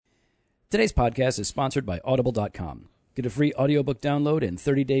Today's podcast is sponsored by Audible.com. Get a free audiobook download and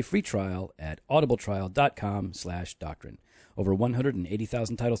 30-day free trial at audibletrial.com/doctrine. Over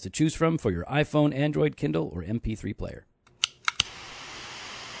 180,000 titles to choose from for your iPhone, Android, Kindle, or MP3 player.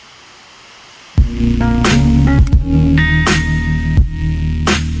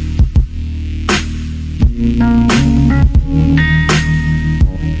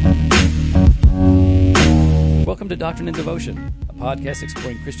 Welcome to Doctrine and Devotion, a podcast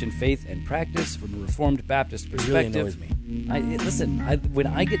exploring Christian faith and practice from a Reformed Baptist perspective. It really annoys me. When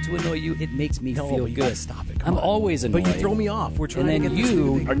I get to annoy you, it makes me feel you good. gotta stop it. I'm always annoyed. But you throw me off. We're trying and to then get this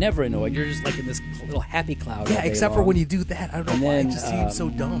you thing. are never annoyed. You're just like in this little happy cloud. Yeah, all day except for long. when you do that. I don't know why. It just seems so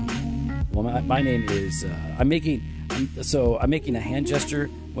dumb. Well, my name is. I'm making a hand gesture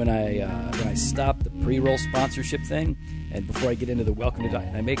when I stop the pre-roll sponsorship thing, and before I get into the welcome to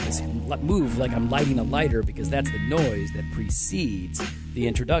Doctrine, I make this move like I'm lighting a lighter because that's the noise that precedes the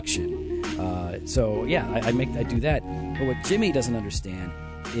introduction. I do that. But what Jimmy doesn't understand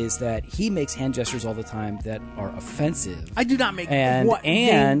is that he makes hand gestures all the time that are offensive. I do not make and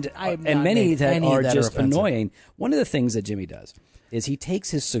many that are just offensive. annoying. One of the things that Jimmy does is he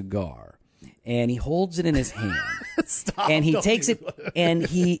takes his cigar and he holds it in his hand. Stop, and he don't takes do it that. and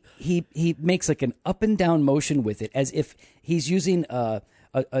he makes like an up and down motion with it, as if he's using an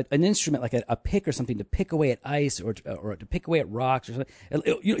instrument like a pick or something to pick away at ice or to pick away at rocks or something.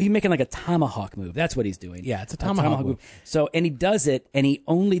 He's making like a tomahawk move. That's what he's doing. Yeah, it's a tomahawk move. So, and he does it, and he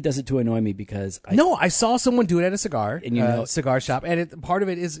only does it to annoy me because I saw someone do it at a cigar And cigar shop, and part of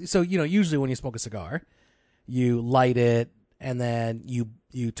it is usually when you smoke a cigar, you light it and then you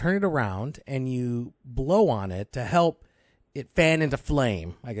turn it around and you blow on it to help it fan into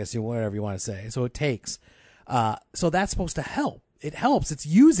flame, I guess, whatever you want to say. So it takes. So that's supposed to help. It helps. It's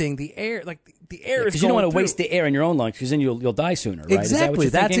using the air, like the air is because you don't going want to through. waste the air in your own lungs, because then you'll die sooner, right? Exactly. Is that what you're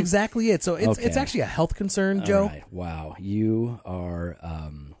That's thinking? exactly it. So it's Okay. actually a health concern, Joe. All right. Wow, you are.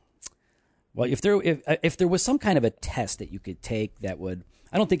 Well, if there was some kind of a test that you could take that would,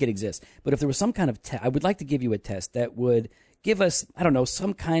 I don't think it exists, but if there was some kind of I would like to give you a test that would give us, I don't know,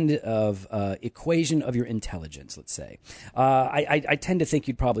 some kind of equation of your intelligence, let's say. I tend to think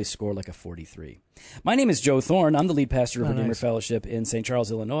you'd probably score like a 43. My name is Joe Thorne. I'm the lead pastor of Redeemer nice. Fellowship in St.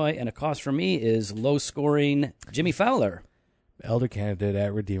 Charles, Illinois, and across from me is low-scoring Jimmy Fowler, Elder candidate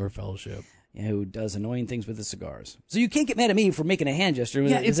at Redeemer Fellowship. who does annoying things with his cigars. So you can't get mad at me for making a hand gesture.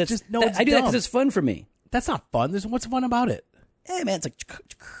 Yeah, it's just it's I do that dumb. because it's fun for me. That's not fun. What's fun about it? Hey, man, it's like,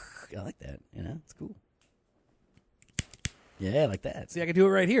 I like that. It's cool. Yeah, I like that. See, I can do it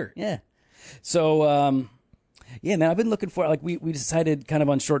right here. Yeah. So, yeah, man, I've been looking for, like, we decided kind of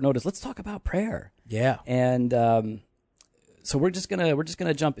on short notice, let's talk about prayer. Yeah. And so we're just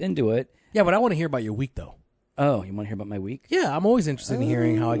gonna jump into it. Yeah, but I want to hear about your week, though. Oh, you want to hear about my week? Yeah, I'm always interested in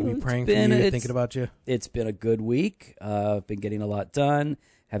hearing how I can be praying for you, thinking about you. It's been a good week. I've been getting a lot done,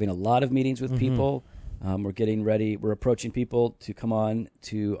 having a lot of meetings with people. We're getting ready. We're approaching people to come on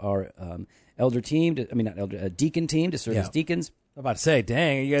to our elder team. Deacon team to serve as deacons. I'm about to say,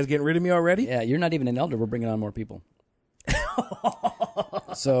 dang, are you guys getting rid of me already? Yeah, you're not even an elder. We're bringing on more people.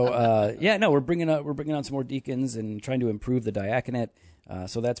 So we're bringing on some more deacons and trying to improve the diaconate.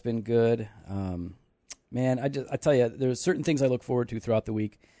 So that's been good. Man, I tell you, there's certain things I look forward to throughout the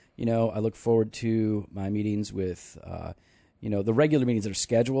week. I look forward to my meetings with, the regular meetings that are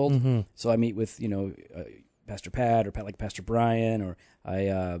scheduled. Mm-hmm. So I meet with, Pastor Pat or like Pastor Brian, or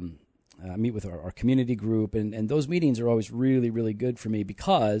I meet with our community group, and those meetings are always really, really good for me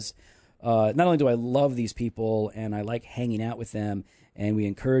because not only do I love these people and I like hanging out with them and we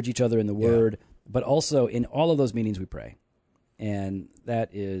encourage each other in the Word, but also in all of those meetings we pray. And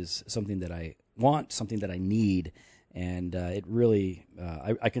that is something that I want, something that I need, and it really,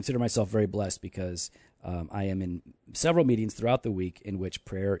 I consider myself very blessed because I am in several meetings throughout the week in which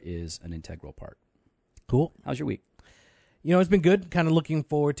prayer is an integral part. Cool. How's your week? It's been good. Kind of looking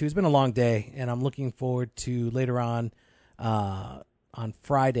forward to. It's been a long day, and I'm looking forward to later on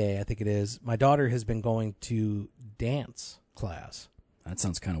Friday, I think it is. My daughter has been going to dance class. That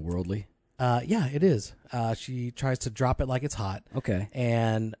sounds kind of worldly. Yeah, it is. She tries to drop it like it's hot. Okay.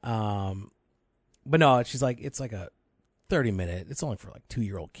 And but no, she's like, it's like a 30-minute. It's only for like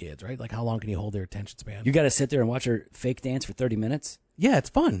 2-year-old kids, right? Like, how long can you hold their attention span? You got to sit there and watch her fake dance for 30 minutes? Yeah, it's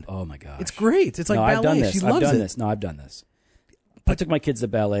fun. Oh my gosh. It's great. It's like no, ballet. I've done this. She loves I've done it. this. No, I've done this. I took my kids to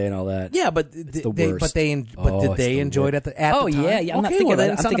ballet and all that. Yeah, but the did worst. they enjoy it at the time? Oh yeah. I'm not okay, thinking well, about then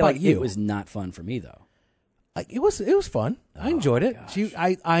it. it's I'm not thinking about about you. it was not fun for me though. It was fun. I enjoyed it.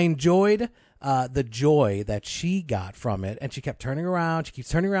 Gosh. I enjoyed the joy that she got from it, and she kept turning around. She keeps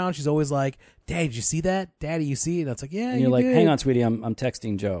turning around. She's always like, "Dad, did you see that? Daddy, you see it?" And it's like, "Yeah." And you're like, did. "Hang on, sweetie, I'm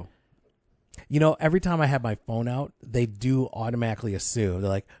texting Joe." Every time I have my phone out, they do automatically assume. They're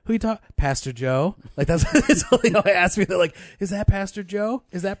like, who you talk? Pastor Joe? Like, that's what they ask me. They're like, is that Pastor Joe?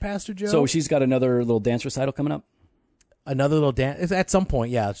 Is that Pastor Joe? So she's got another little dance recital coming up? Another little dance. At some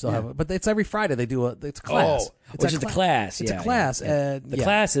point, yeah. She'll have it. But it's every Friday. They do it's a class. It's a class. It's a class. The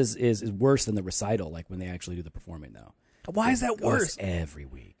class is worse than the recital, like when they actually do the performing, though. Why is that worse? Every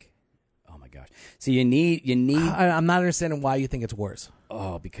week. Oh, my gosh. So you need. I'm not understanding why you think it's worse.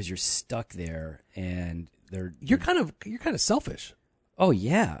 Oh, because you're stuck there and you're kind of selfish. Oh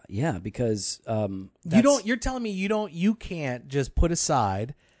yeah, because you're telling me you can't just put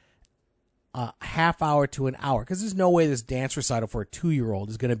aside a half hour to an hour, because there's no way this dance recital for a 2-year-old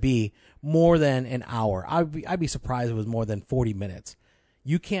is going to be more than an hour. I'd be surprised if it was more than 40 minutes.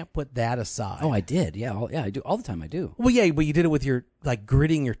 You can't put that aside. Oh, I did. Yeah, I do all the time. I do. Well, yeah, but you did it with your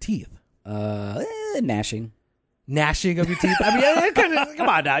gritting your teeth. Gnashing of your teeth. I mean, come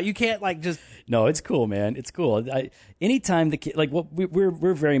on now. You can't just. No, it's cool, man. It's cool. Anytime the kid,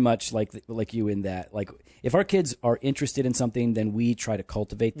 we're very much like you in that, if our kids are interested in something, then we try to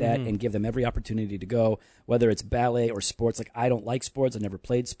cultivate that and give them every opportunity to go, whether it's ballet or sports. Like, I don't like sports. I never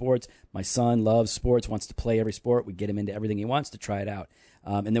played sports. My son loves sports, wants to play every sport. We get him into everything he wants to try it out.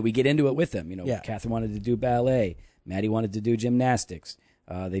 And then we get into it with him. Catherine wanted to do ballet. Maddie wanted to do gymnastics.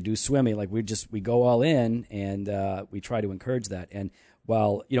 They do swimming. We go all in, and we try to encourage that. And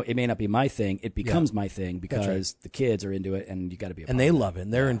while it may not be my thing, it becomes my thing because the kids are into it, and you got to be a part and they of love it,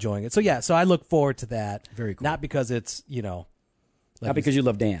 and they're enjoying it. So I look forward to that. Very cool. Not because it's not because you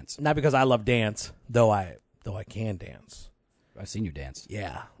love dance. Not because I love dance, though I can dance. I've seen you dance.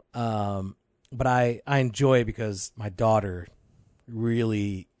 Yeah. But I enjoy it because my daughter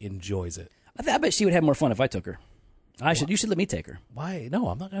really enjoys it. I bet she would have more fun if I took her. You should let me take her. Why? No,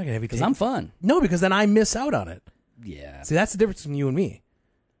 I'm not going to have you take her. Because I'm fun. No, because then I miss out on it. Yeah. See, that's the difference between you and me.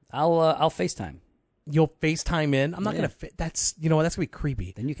 I'll FaceTime. You'll FaceTime in. I'm not going to. That's that's going to be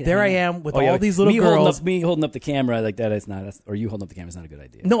creepy. Then you can. There I am with all these little girls. Me holding up the camera like that is not, or you holding up the camera is not a good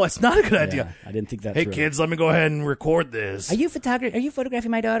idea. No, it's not a good idea. I didn't think that. Hey kids, let me go ahead and record this. Are you photographing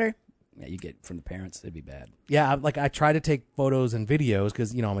my daughter? Yeah, you get from the parents. It'd be bad. Yeah, I try to take photos and videos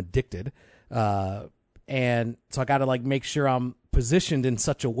because I'm addicted, and so I got to make sure I'm positioned in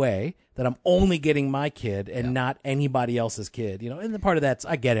such a way that I'm only getting my kid and not anybody else's kid. And the part of that's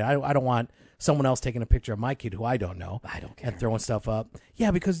I get it. I don't want someone else taking a picture of my kid who I don't know. I don't care. And throwing stuff up.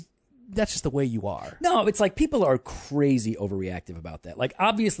 Yeah, because that's just the way you are. No, it's like people are crazy overreactive about that. Like,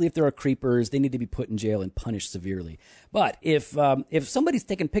 obviously, if there are creepers, they need to be put in jail and punished severely. But if somebody's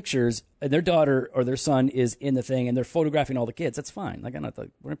taking pictures and their daughter or their son is in the thing and they're photographing all the kids, that's fine. Like,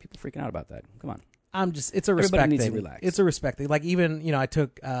 why are people freaking out about that? Come on. It's a respect needs thing. To relax. It's a respect thing. Like, even, I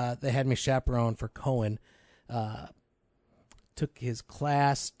took, they had me chaperone for Cohen, took his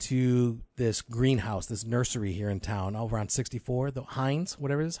class to this greenhouse, this nursery here in town, over on 64, the Heinz,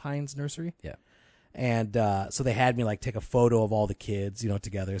 whatever it is, Heinz Nursery. Yeah. And so they had me take a photo of all the kids,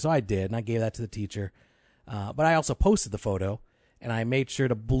 together. So I did, and I gave that to the teacher. But I also posted the photo, and I made sure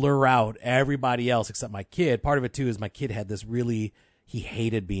to blur out everybody else except my kid. Part of it too is my kid had this he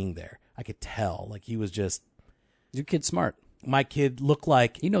hated being there. I could tell, he was just. Your kid's smart. My kid looked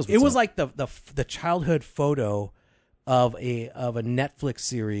like he knows. It was like the childhood photo of a Netflix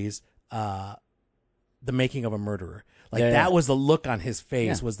series, The Making of a Murderer. That was the look on his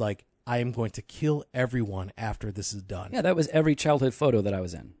face. Was like, I am going to kill everyone after this is done. Yeah, that was every childhood photo that I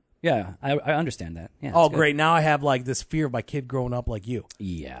was in. Yeah, I understand that. Yeah. Oh, great! Now I have this fear of my kid growing up like you.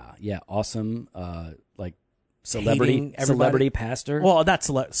 Yeah, awesome. Celebrity pastor. Well, that's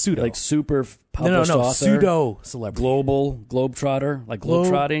pseudo. Super published author. Pseudo celebrity. Globetrotter,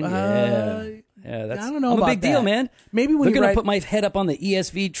 globetrotting. Yeah, that's. I don't know I'm about a big deal, man. Maybe when they're going to put my head up on the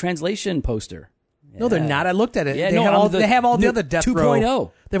ESV translation poster. No, they're not. I looked at it. Yeah, they have all the other death 2.0.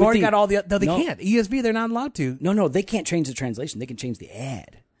 row. They've already got all the. No, they can't. ESV, they're not allowed to. No, they can't change the translation. They can change the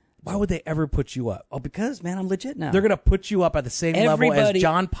ad. Why would they ever put you up? Oh, because, man, I'm legit now. They're going to put you up at the same level as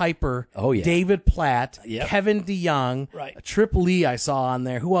John Piper, David Platt, Kevin DeYoung, Trip Lee I saw on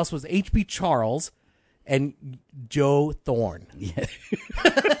there. Who else was H.B. Charles, and Joe Thorne. Yeah.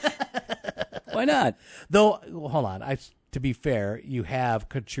 Why not? Though, hold on. To be fair, you have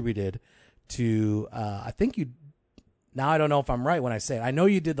contributed to, I think you, now I don't know if I'm right when I say it. I know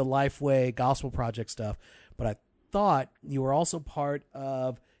you did the Lifeway Gospel Project stuff, but I thought you were also part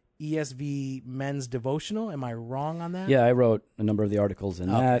of ESV Men's Devotional. Am I wrong on that? Yeah, I wrote a number of the articles in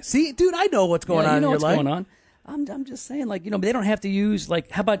that. See, dude, I know what's going on in your life. Going on. I'm just saying, they don't have to use,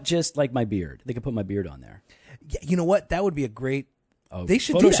 how about just, my beard? They could put my beard on there. Yeah, you know what? That would be a great... Oh, they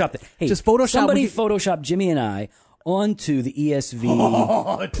should Photoshop do that. Hey, just Photoshop. Somebody Photoshop Jimmy and I onto the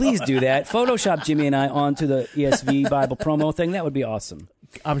ESV. Please do that. Photoshop Jimmy and I onto the ESV Bible promo thing. That would be awesome.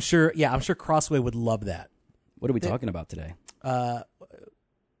 I'm sure Crossway would love that. What are we talking about today?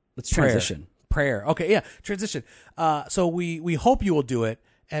 Let's Prayer. transition. Prayer. Okay, yeah, transition. So we hope you will do it.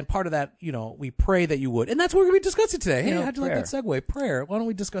 And part of that, we pray that you would. And that's what we're going to be discussing today. Hey, how'd you like that segue? Prayer. Why don't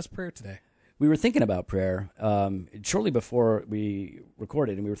we discuss prayer today? We were thinking about prayer shortly before we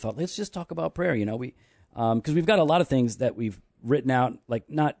recorded, and we thought, let's just talk about prayer. Because we've got a lot of things that we've written out, like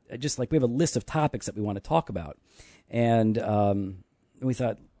not just like we have a list of topics that we want to talk about. And we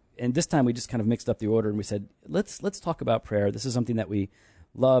thought, and this time we just kind of mixed up the order, and we said, let's talk about prayer. This is something that we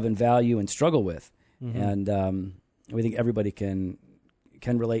love and value and struggle with. Mm-hmm. And we think everybody can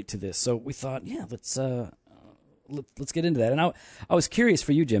relate to this. So we thought, yeah, let's get into that. And I was curious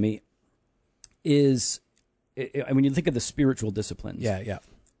for you, Jimmy, when you think of the spiritual disciplines,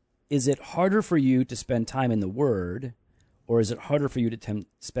 is it harder for you to spend time in the Word, or is it harder for you to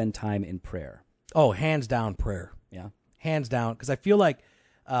spend time in prayer? Oh, hands down prayer. Yeah. Hands down. Because I feel like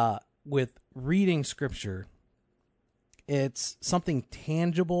with reading Scripture, it's something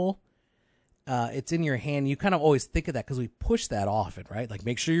tangible. It's in your hand. You kind of always think of that because we push that often, right? Like,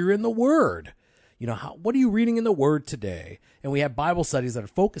 make sure you're in the Word. What are you reading in the Word today? And we have Bible studies that are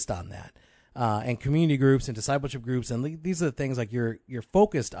focused on that, and community groups and discipleship groups. And these are the things like you're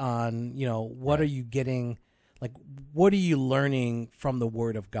focused on. What are you getting? Like, what are you learning from the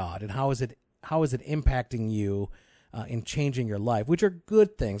Word of God, and how is it impacting you in changing your life? Which are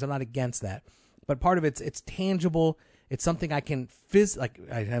good things. I'm not against that, but part of it's tangible. It's something I can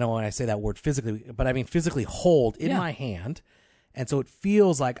I know when I say that word physically, but I mean physically hold in my hand. And so it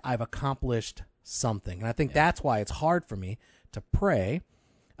feels like I've accomplished something. And I think that's why it's hard for me to pray,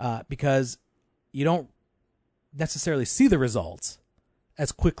 because you don't necessarily see the results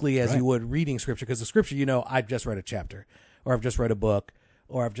as quickly as you would reading Scripture. Because the Scripture, I've just read a chapter, or I've just read a book,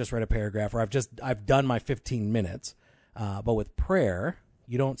 or I've just read a paragraph, or I've done my 15 minutes. But with prayer,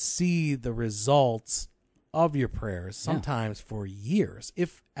 you don't see the results of your prayers, sometimes for years,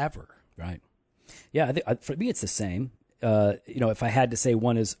 if ever. Right. Yeah, I think for me it's the same. If I had to say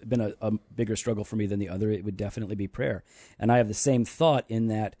one has been a bigger struggle for me than the other, it would definitely be prayer. And I have the same thought in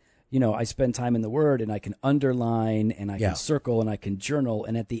that, I spend time in the Word, and I can underline, and I can circle, and I can journal,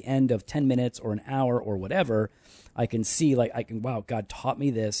 and at the end of 10 minutes or an hour or whatever, I can see, wow, God taught me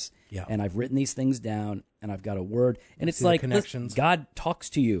this, and I've written these things down, and I've got a word. And it's like, listen, God talks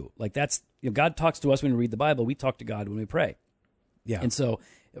to you. Like, that's, God talks to us when we read the Bible. We talk to God when we pray. Yeah. And so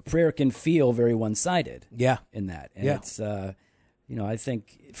prayer can feel very one-sided in that. And it's, I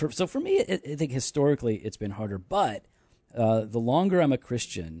think, for me, I think historically it's been harder. But the longer I'm a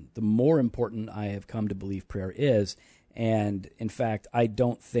Christian, the more important I have come to believe prayer is. And in fact, I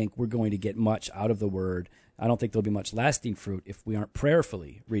don't think we're going to get much out of the Word. I don't think there'll be much lasting fruit if we aren't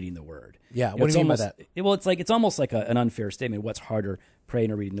prayerfully reading the Word. Yeah, what do you mean by that? Well, it's almost like an unfair statement. What's harder,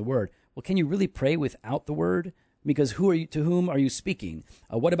 praying or reading the Word? Well, can you really pray without the Word? Because to whom are you speaking?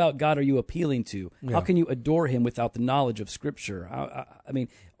 What about God are you appealing to? Yeah. How can you adore Him without the knowledge of Scripture? I mean,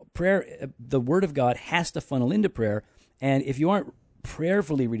 prayer, the Word of God has to funnel into prayer, and if you aren't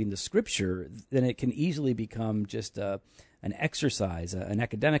prayerfully reading the Scripture, then it can easily become just an exercise, an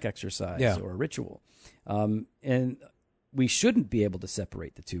academic exercise, or a ritual. And we shouldn't be able to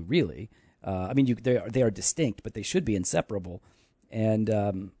separate the two, really. I mean, they are distinct, but they should be inseparable.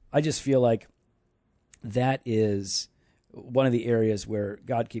 And I just feel like that is one of the areas where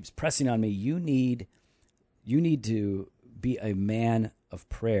God keeps pressing on me. You need to be a man of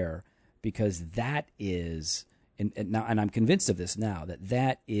prayer, because that is, and I'm convinced of this now,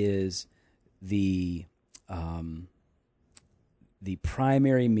 that is the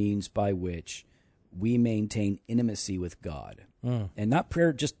primary means by which we maintain intimacy with God. And not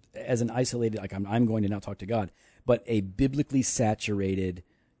prayer just as an isolated, like I'm going to now talk to God, but a biblically saturated,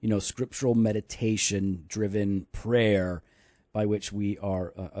 scriptural meditation-driven prayer by which we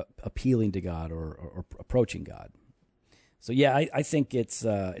are appealing to God or approaching God. So I think it's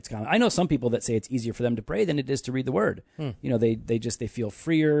common. I know some people that say it's easier for them to pray than it is to read the Word. They feel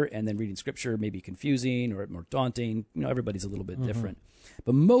freer, and then reading Scripture may be confusing or more daunting. Everybody's a little bit different,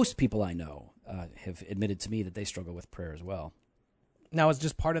 but most people I know have admitted to me that they struggle with prayer as well. Now, it's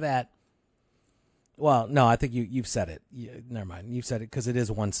just part of that. Well, no, I think you've said it. Never mind, you've said it, because it is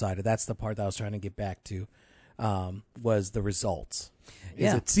one-sided. That's the part that I was trying to get back to. Was the results?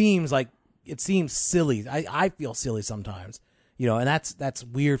 It seems silly. I feel silly sometimes, and that's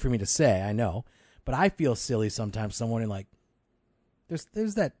weird for me to say, I know, but I feel silly sometimes. Someone like,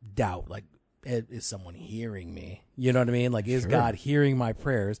 there's that doubt, like, is someone hearing me? You know what I mean? Like, is God hearing my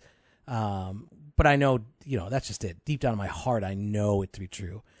prayers? But but I know, that's just it. Deep down in my heart, I know it to be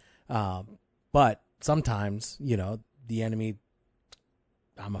true. But sometimes, the enemy,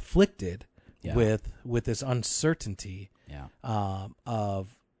 I'm afflicted with this uncertainty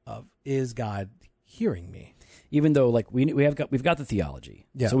of is God hearing me? Even though we've got the theology,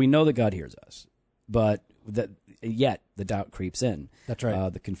 so we know that God hears us, but yet the doubt creeps in. That's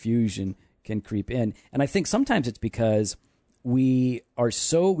right. The confusion can creep in, and I think sometimes it's because we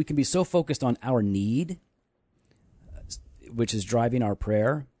can be so focused on our need, which is driving our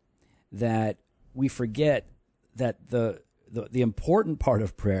prayer, that we forget that the important part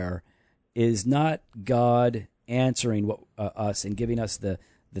of prayer is not God answering us and giving us the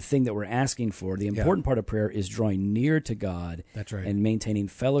thing that we're asking for. The important part of prayer is drawing near to God. That's right. And maintaining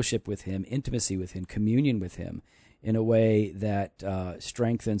fellowship with Him, intimacy with Him, communion with Him in a way that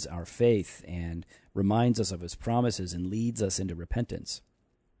strengthens our faith and reminds us of His promises and leads us into repentance.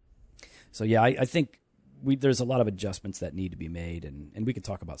 So, I think there's a lot of adjustments that need to be made, and we can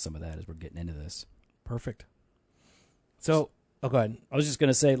talk about some of that as we're getting into this. Perfect. So, go ahead. I was just going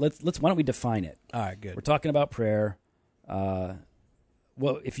to say, why don't we define it? All right, good. We're talking about prayer. Well,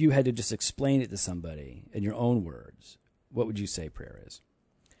 if you had to just explain it to somebody in your own words, what would you say prayer is?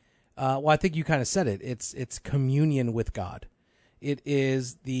 Well, I think you kind of said it. It's communion with God. It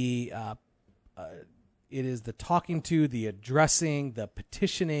is the talking to, the addressing, the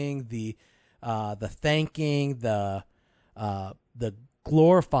petitioning, the thanking, the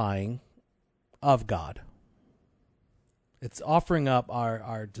glorifying of God. It's offering up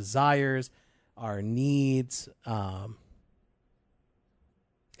our desires, our needs, and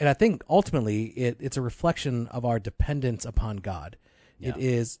I think ultimately it's a reflection of our dependence upon God. Yeah. It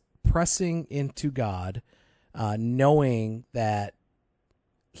is pressing into God, knowing that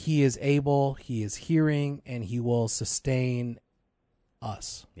He is able, He is hearing, and He will sustain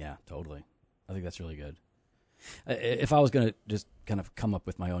us. Yeah, totally. I think that's really good. If I was going to just kind of come up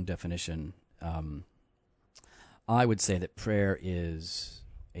with my own definition, I would say that prayer is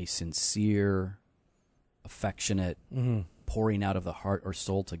a sincere, affectionate, pouring out of the heart or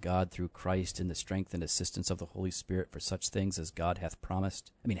soul to God through Christ in the strength and assistance of the Holy Spirit for such things as God hath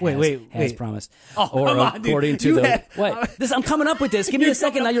promised. I mean, has promised. Oh, or come on, according dude. to I'm coming up with this. Give me a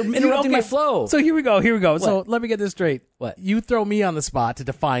second. Now you're interrupting my flow. So here we go. What? So let me get this straight. What? You throw me on the spot to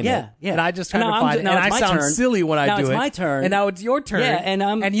define it. Yeah. And I just try to define it. And I sound silly when I do it. Now it's my turn. And now it's your turn. Yeah,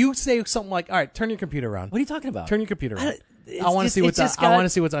 and you say something like, all right, turn your computer around. What are you talking about? Turn your computer around. I want to see what's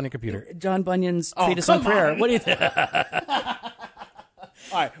on your computer. John Bunyan's treatise on prayer. What do you think?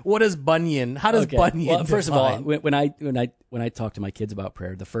 All right. What is Bunyan? How does Bunyan? Well, first of all, when I talk to my kids about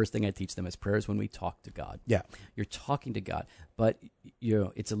prayer, the first thing I teach them is prayer is when we talk to God. Yeah, you're talking to God, but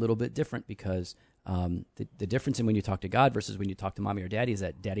it's a little bit different because the difference in when you talk to God versus when you talk to mommy or daddy is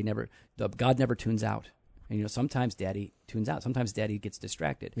that God never tunes out. And sometimes daddy tunes out. Sometimes daddy gets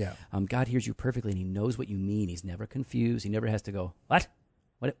distracted. Yeah. God hears you perfectly, and He knows what you mean. He's never confused. He never has to go, what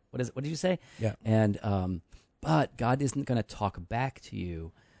did you say? Yeah. And but God isn't going to talk back to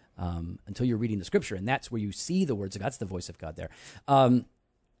you until you're reading the Scripture, and that's where you see the words of God. That's the voice of God there.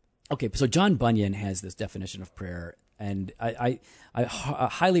 Okay, so John Bunyan has this definition of prayer, and I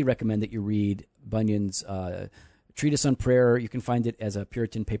highly recommend that you read Bunyan's treatise on prayer. You can find it as a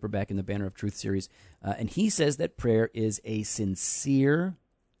Puritan paperback in the Banner of Truth series, and he says that prayer is a sincere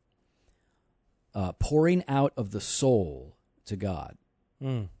pouring out of the soul to God.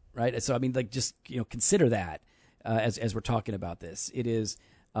 Right? So, I mean, just consider that as we're talking about this. It is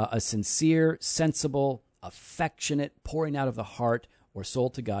a sincere, sensible, affectionate pouring out of the heart or soul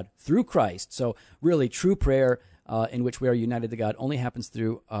to God through Christ. So, really, true prayer in which we are united to God only happens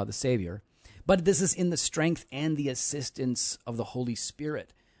through the Savior. But this is in the strength and the assistance of the Holy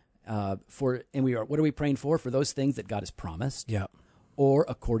Spirit. What are we praying for? For those things that God has promised. Yeah. Or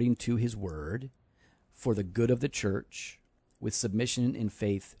according to His word, for the good of the church, with submission and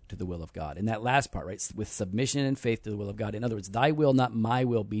faith to the will of God. And that last part, right? With submission and faith to the will of God. In other words, thy will, not my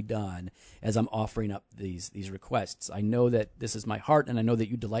will, be done as I'm offering up these requests. I know that this is my heart, and I know that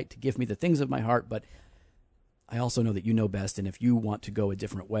you delight to give me the things of my heart, but I also know that you know best, and if you want to go a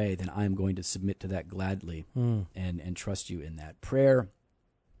different way, then I'm going to submit to that gladly and trust you in that. Prayer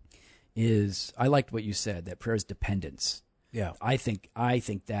is, I liked what you said, that prayer is dependence. Yeah. I think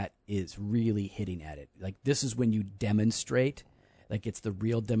that is really hitting at it. Like, this is when you demonstrate, like it's the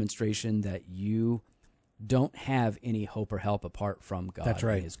real demonstration that you don't have any hope or help apart from God. That's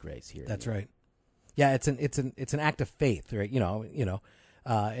right. And His grace here. That's right. Yeah, it's an act of faith, right? It's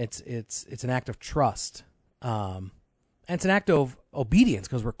an act of trust. And it's an act of obedience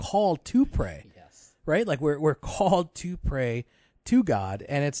because we're called to pray. Yes. Right? Like we're called to pray to God,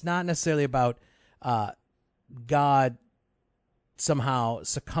 and it's not necessarily about God somehow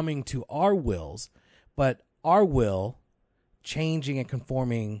succumbing to our wills, but our will changing and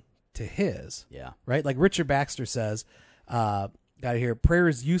conforming to his. Yeah. Right? Like Richard Baxter says, got it here, prayer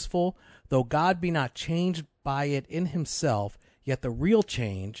is useful, though God be not changed by it in himself, yet the real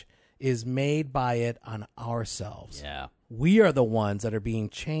change is made by it on ourselves. Yeah. We are the ones that are being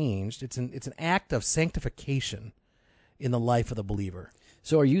changed. It's an act of sanctification in the life of the believer.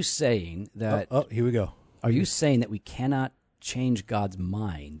 So are you saying that Oh, here we go. are you saying that we cannot change God's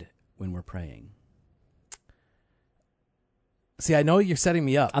mind when we're praying? See, I know you're setting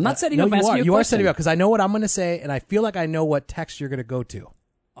me up. I'm not setting no, up. I'm you asking are. you a You are question. setting me up because I know what I'm going to say, and I feel like I know what text you're going to go to.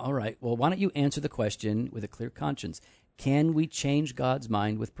 All right. Well, why don't you answer the question with a clear conscience? Can we change God's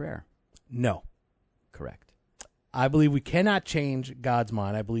mind with prayer? No. Correct. I believe we cannot change God's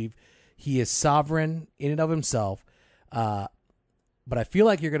mind. I believe he is sovereign in and of himself. But I feel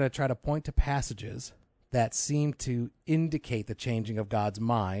like you're going to try to point to passages that seem to indicate the changing of God's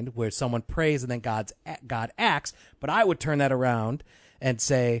mind, where someone prays and then God acts. But I would turn that around and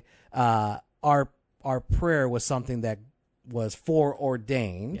say our prayer was something that was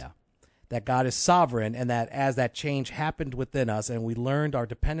foreordained. Yeah. That God is sovereign, and that as that change happened within us and we learned our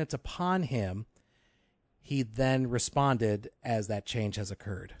dependence upon him, he then responded as that change has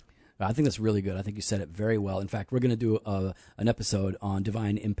occurred. I think that's really good. I think you said it very well. In fact, we're going to do an episode on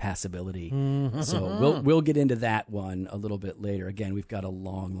divine impassibility. So we'll get into that one a little bit later. Again, we've got a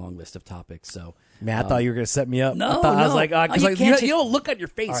long list of topics. So Man, I thought you were going to set me up. No, I was no. like, You can't you don't look on your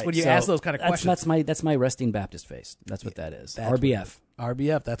face All right, when you so ask those kind of questions. That's my resting Baptist face. That's what that is. That's what RBF.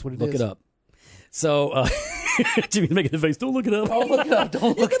 RBF, that's what it is. Look it up. So, Jimmy's making the face. Don't look it up. Don't look it up.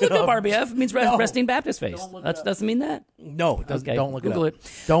 Don't You look can it look up up. RBF. It means No. resting Baptist face. Don't look it That up. doesn't mean that. No, it doesn't. Okay, Don't look Google it up.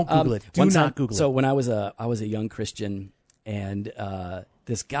 Don't Google it. Do one not time- Google So it. when I was a young Christian, and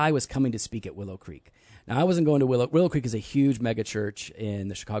this guy was coming to speak at Willow Creek. Now I wasn't going to Willow Creek is a huge mega church in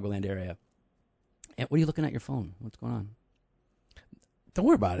the Chicagoland area. And what are you looking at your phone? What's going on? Don't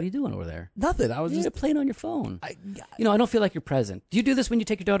worry about What are you it. doing over there? Nothing. I was You're just. playing on your phone. I I don't feel like you're present. Do you do this when you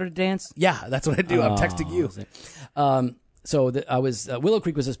take your daughter to dance? yeah, that's what I do. I'm texting you. I was Willow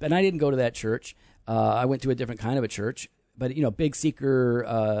Creek was and I didn't go to that church. I went to a different kind of a church, but big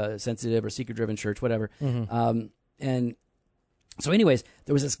seeker sensitive or seeker driven church, whatever. And so, anyways,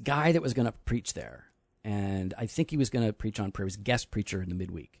 there was this guy that was going to preach there, and I think he was going to preach on prayer. He was a guest preacher in the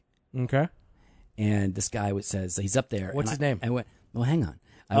midweek, Okay. and this guy says he's up there. What's and his name? I went. Well, hang on.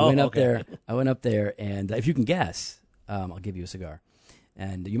 I Oh, went up okay. there. I went up there, and if you can guess, I'll give you a cigar,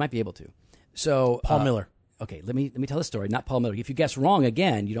 and you might be able to. So Paul Miller. Okay, let me tell the story. Not Paul Miller. If you guess wrong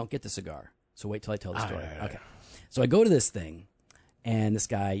again, you don't get the cigar. So wait till I tell the story. right. Okay. So I go to this thing, and this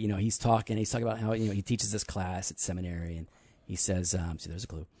guy, he's talking about how he teaches this class at seminary, and he says, "See, there's a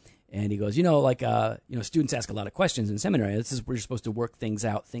clue." And he goes, students ask a lot of questions in seminary. This is where you're supposed to work things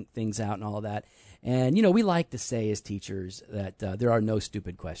out, think things out, and all of that. And we like to say as teachers that there are no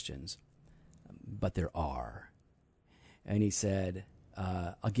stupid questions, but there are. And he said,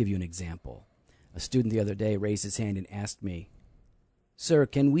 "I'll give you an example." A student the other day raised his hand and asked me, "Sir,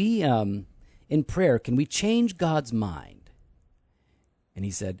 can we, in prayer, can we change God's mind?" And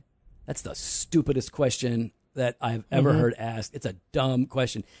he said, "That's the stupidest question that I've ever heard asked. It's a dumb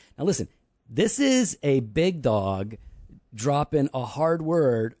question." Now listen, this is a big dog dropping a hard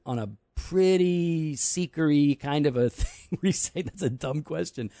word on a pretty seekery kind of a thing where you say that's a dumb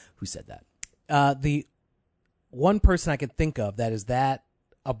question. Who said that? The one person I can think of that is that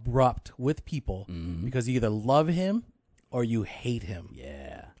abrupt with people because you either love him or you hate him.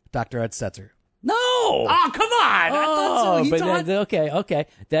 Yeah. Dr. Ed Stetzer. No. Oh, come on. I thought so. He but taught- okay.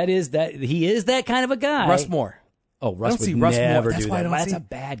 That is that. He is that kind of a guy. Russ Moore. Oh, Russ I don't would see Russ Moore. never That's do why I that. don't That's see a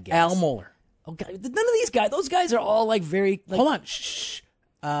bad guess. Al Mohler. Okay, none of these guys. Those guys are all like very. Like, Hold on. Shh.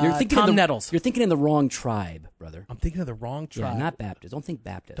 You're thinking Tom in the, Nettles. You're thinking in the wrong tribe, brother. I'm thinking of the wrong tribe. Yeah, not Baptist. Don't think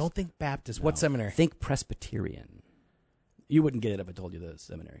Baptist. Don't think Baptist. What seminary? Think Presbyterian. You wouldn't get it if I told you the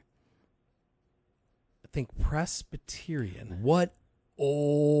seminary. Think Presbyterian. What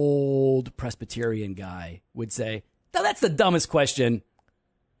old Presbyterian guy would say, "No, that's the dumbest question"?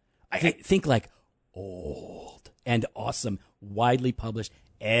 I think like old and awesome, widely published.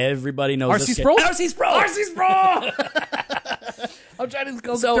 Everybody knows R.C. this guy. Sproul? R.C. Sproul. R.C. Sproul! I'm trying to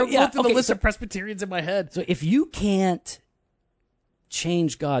go through the list of Presbyterians in my head. So if you can't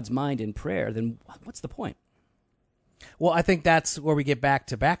change God's mind in prayer, then what's the point? Well, I think that's where we get back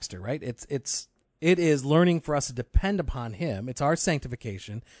to Baxter, right? It is learning for us to depend upon Him. It's our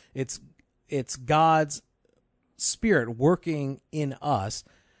sanctification. It's God's Spirit working in us.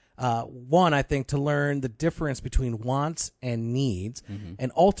 One, I think, to learn the difference between wants and needs,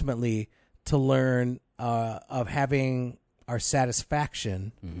 and ultimately to learn of having our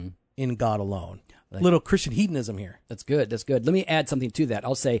satisfaction in God alone. Little Christian hedonism here. That's good. That's good. Let me add something to that.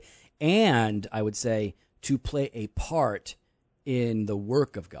 I'll say, and I would say to play a part in the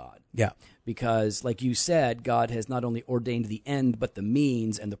work of God. Yeah. Because, like you said, God has not only ordained the end, but the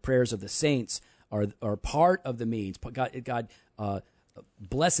means, and the prayers of the saints are part of the means. God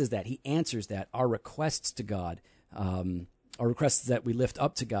blesses that. He answers that. Our requests to God, our requests that we lift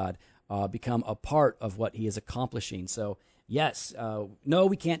up to God, become a part of what He is accomplishing. So, yes, no,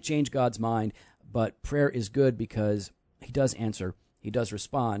 we can't change God's mind, but prayer is good because He does answer. He does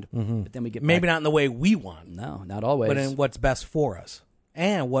respond. But then we get maybe not in the way we want. No, not always. But in what's best for us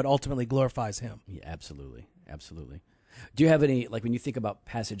and what ultimately glorifies Him. Yeah, absolutely. Absolutely. Do you have any, like when you think about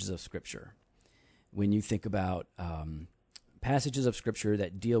passages of Scripture, when you think about passages of Scripture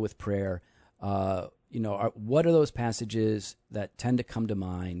that deal with prayer, what are those passages that tend to come to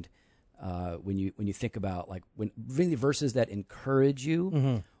mind when you think about, like, when really verses that encourage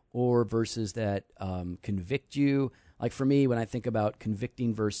you or verses that convict you? Like for me, when I think about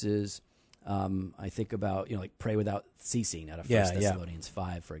convicting verses, I think about, like pray without ceasing out of 1 Thessalonians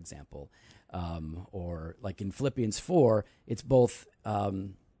 5, for example. Or like in Philippians 4, it's both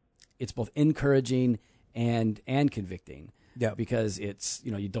encouraging and convicting. Yeah. Because it's,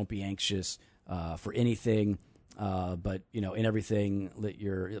 you don't be anxious for anything, but in everything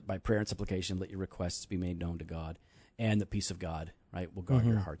by prayer and supplication let your requests be made known to God, and the peace of God, right, will guard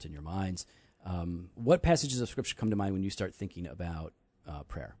your hearts and your minds. What passages of Scripture come to mind when you start thinking about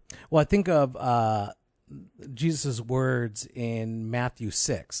prayer? Well, I think of Jesus' words in Matthew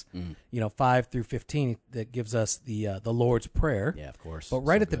 6, 5 through 15, that gives us the Lord's Prayer. Yeah, of course. But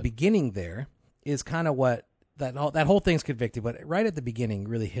right at the beginning there is kind of what that whole thing's convicting, but right at the beginning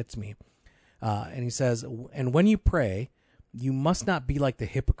really hits me. And he says, "And when you pray, you must not be like the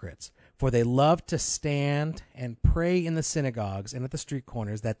hypocrites, for they love to stand and pray in the synagogues and at the street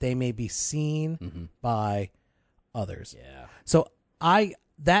corners, that they may be seen by others." Yeah. So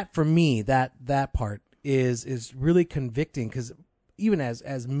for me, that part is really convicting, because even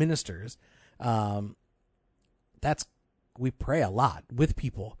as ministers, we pray a lot with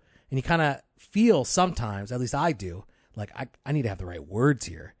people, and you kind of feel sometimes, at least I do, like I need to have the right words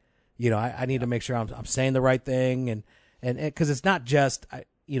here. I need to make sure I'm saying the right thing, and because it's not just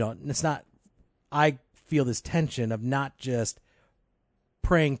I feel this tension of not just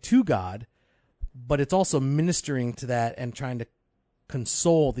praying to God, but it's also ministering to that and trying to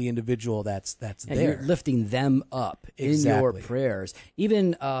console the individual that's and there. You're lifting them up in your prayers.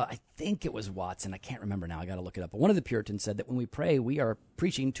 Even I think it was Watson, I can't remember now, I got to look it up, but one of the Puritans said that when we pray, we are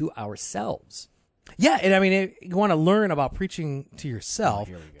preaching to ourselves. Yeah, and I mean, if you want to learn about preaching to yourself,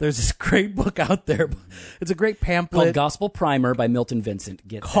 there's this great book out there. It's a great pamphlet called Gospel Primer by Milton Vincent.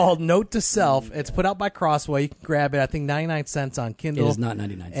 Called Note to Self. It's put out by Crossway. You can grab it, I think, 99 cents on Kindle. It is not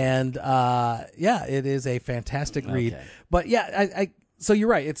 99 cents. And it is a fantastic read. Okay. But yeah, so you're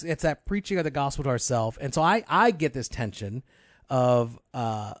right. It's that preaching of the gospel to ourselves. And so I get this tension of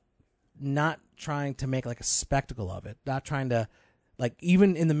not trying to make like a spectacle of it, not trying to, like,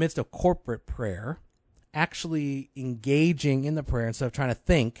 even in the midst of corporate prayer, actually engaging in the prayer instead of trying to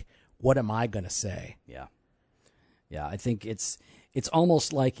think, what am I going to say? Yeah. Yeah, I think it's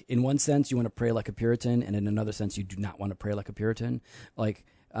almost like, in one sense, you want to pray like a Puritan, and in another sense, you do not want to pray like a Puritan. Like,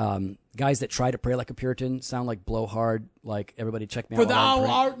 guys that try to pray like a Puritan sound like blowhard, like, everybody check me out. For thou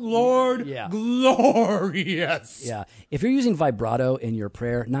art, Lord, glorious. Yeah. If you're using vibrato in your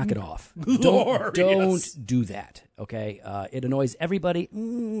prayer, knock it off. Glorious. Don't do that, okay? It annoys everybody,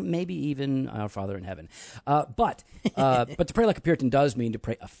 maybe even our Father in heaven. But to pray like a Puritan does mean to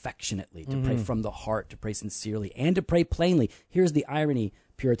pray affectionately, to pray from the heart, to pray sincerely, and to pray plainly. Here's the irony,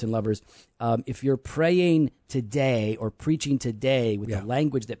 Puritan lovers. If you're praying today or preaching today with the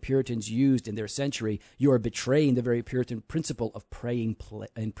language that Puritans used in their century, you are betraying the very Puritan principle of praying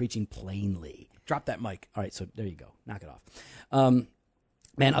and preaching plainly. Drop that mic. All right, so there you go. Knock it off.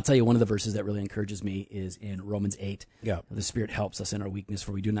 Man, I'll tell you, one of the verses that really encourages me is in Romans 8. Yeah. The Spirit helps us in our weakness,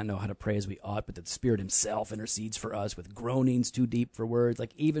 for we do not know how to pray as we ought, but that the Spirit Himself intercedes for us with groanings too deep for words.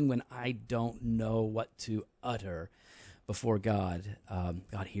 Like, even when I don't know what to utter before God,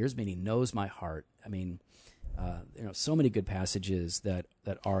 God hears me and He knows my heart. I mean, so many good passages that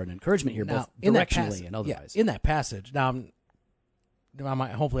are an encouragement here, both directionally and otherwise. In that passage, now,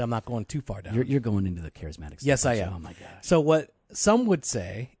 hopefully I'm not going too far down. You're going into the charismatic stuff. Yes, I am. Oh, my gosh. So what some would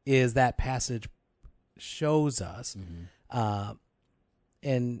say is that passage shows us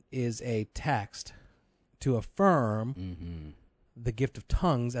and is a text to affirm the gift of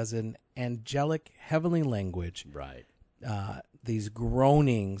tongues as an angelic heavenly language, right? these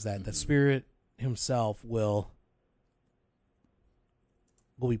groanings that the Spirit Himself will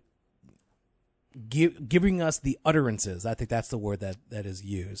be giving us the utterances. I think that's the word that is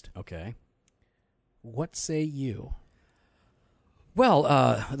used. Okay. What say you? Well,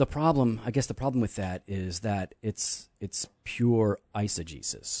 the problem with that is that it's pure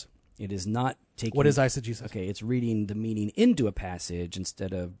eisegesis. It is not taking... What is eisegesis? Okay, it's reading the meaning into a passage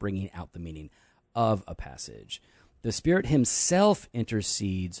instead of bringing out the meaning of a passage. The Spirit Himself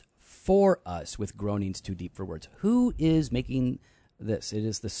intercedes for us with groanings too deep for words. Who is making this? It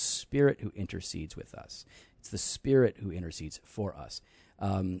is the Spirit who intercedes with us. It's the Spirit who intercedes for us,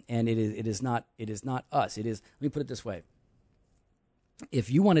 and it is not us. It is. Let me put it this way: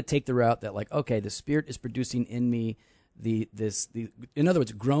 if you want to take the route that, like, okay, the Spirit is producing in me in other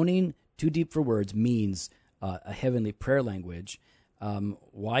words, groaning too deep for words means a heavenly prayer language.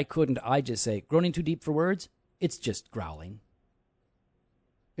 Why couldn't I just say groaning too deep for words? It's just growling.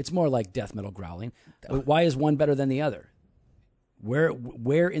 It's more like death metal growling. Why is one better than the other?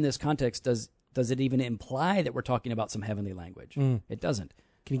 Where in this context does it even imply that we're talking about some heavenly language? It doesn't.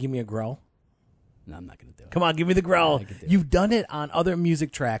 Can you give me a growl? No, I'm not going to do it. Come on, give me the growl. You've done it on other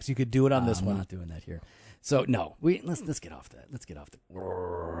music tracks. You could do it on this one. I'm not doing that here. So no, let's get off that. Let's get off the.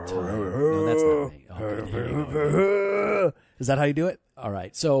 No, that's not me. Okay, here you go. Is that how you do it? All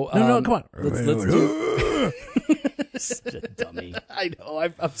right. So no, come on. Let's do. Such a dummy. I know.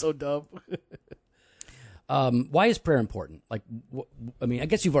 I'm so dumb. Why is prayer important? Like, I mean, I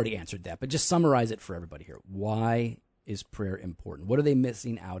guess you've already answered that, but just summarize it for everybody here. Why is prayer important? What are they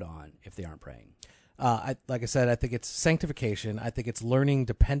missing out on if they aren't praying? Like I said, I think it's sanctification. I think it's learning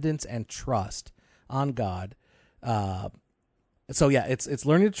dependence and trust on God. So yeah, it's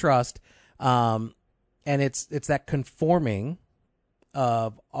learning to trust, and it's that conforming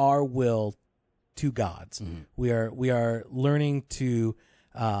of our will to God's. Mm-hmm. We are learning to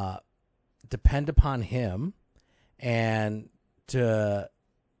depend upon Him and to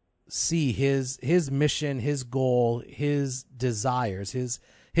see His mission, His goal, His desires,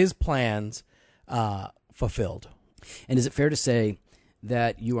 His plans fulfilled. And is it fair to say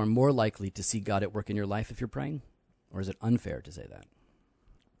that you are more likely to see God at work in your life if you're praying? Or is it unfair to say that?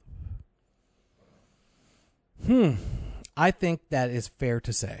 I think that is fair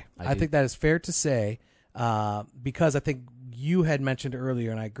to say. I think that is fair to say because I think you had mentioned earlier,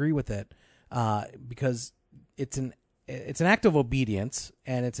 and I agree with it, because it's an act of obedience,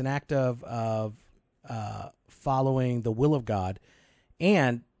 and it's an act of following the will of God,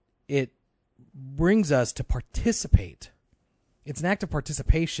 and it brings us to participate. It's an act of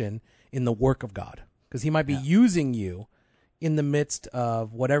participation in the work of God, because He might be using you in the midst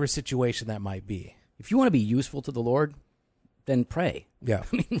of whatever situation that might be. If you want to be useful to the Lord, then pray. Yeah.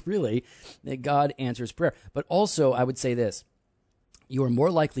 I mean, really, that God answers prayer. But also, I would say this. You are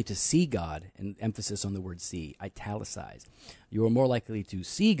more likely to see God, and emphasis on the word see, italicized. You are more likely to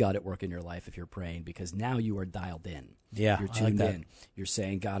see God at work in your life if you're praying, because now you are dialed in. Yeah, you're tuned in. You're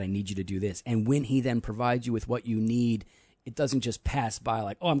saying, God, I need you to do this. And when He then provides you with what you need, it doesn't just pass by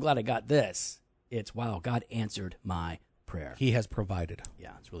like, oh, I'm glad I got this. It's, wow, God answered my prayer. He has provided.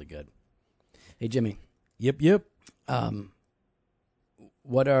 Yeah, it's really good. Hey, Jimmy. Yep.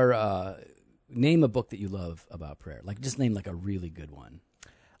 What are name a book that you love about prayer? Like, just name like a really good one.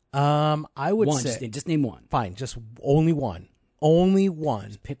 I would say just name one. Fine, just only one. Only one.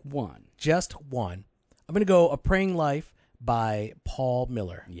 Just pick one. Just one. I'm going to go A Praying Life by Paul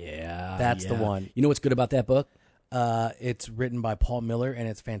Miller. Yeah, that's the one. You know what's good about that book? It's written by Paul Miller, and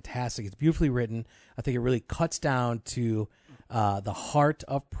it's fantastic. It's beautifully written. I think it really cuts down to the heart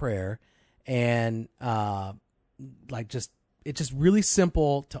of prayer, and it's just really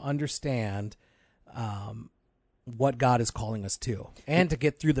simple to understand what God is calling us to, and to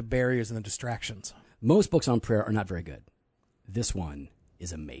get through the barriers and the distractions. Most books on prayer are not very good. This one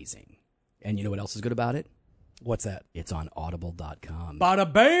is amazing. And you know what else is good about it? What's that? It's on audible.com.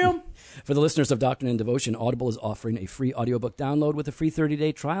 Bada bam! For the listeners of Doctrine and Devotion, Audible is offering a free audiobook download with a free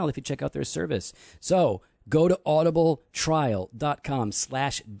 30-day trial if you check out their service. So go to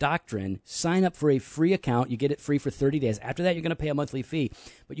audibletrial.com/doctrine, sign up for a free account. You get it free for 30 days. After that, you're going to pay a monthly fee,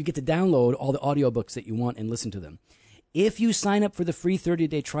 but you get to download all the audiobooks that you want and listen to them. If you sign up for the free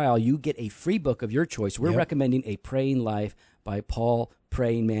 30-day trial, you get a free book of your choice. We're recommending A Praying Life by Paul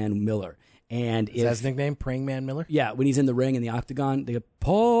Praying Man Miller. And is that his nickname, Praying Man Miller? Yeah, when he's in the ring in the octagon, they go,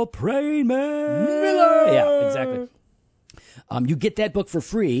 Paul Praying Man Miller. Yeah, exactly. You get that book for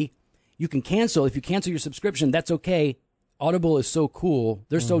free. You can cancel. If you cancel your subscription, that's okay. Audible is so cool.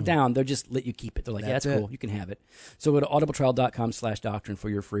 They're so down. They'll just let you keep it. They're like, That's yeah, that's cool. You can have it. So go to audibletrial.com/doctrine for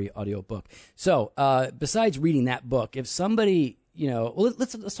your free audiobook. So besides reading that book, if somebody,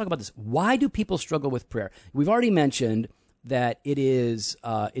 let's talk about this. Why do people struggle with prayer? We've already mentioned that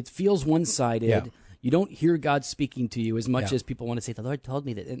it feels one-sided. Yeah. You don't hear God speaking to you as much Yeah. as people want to say, the Lord told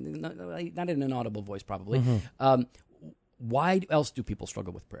me that. And not in an audible voice, probably. Mm-hmm. Why else do people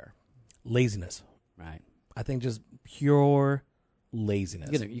struggle with prayer? Laziness. Right. I think just pure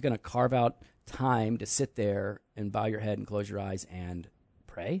laziness. You're going to carve out time to sit there and bow your head and close your eyes and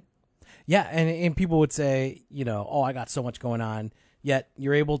pray? Yeah, and people would say, oh, I got so much going on, yet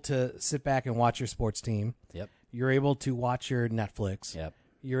you're able to sit back and watch your sports team. Yep. You're able to watch your Netflix. Yep.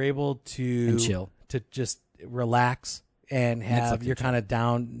 You're able to And chill. To just relax and have your kind of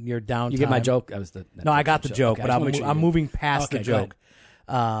your downtime. You get my joke? That was No, I got the joke, Okay, but I'm moving past the joke.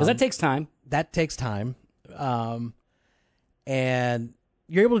 Because that takes time. That takes time. And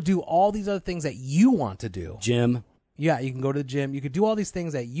you're able to do all these other things that you want to do. Gym. Yeah, you can go to the gym. You could do all these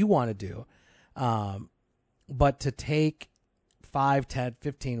things that you want to do. But to take 5, 10,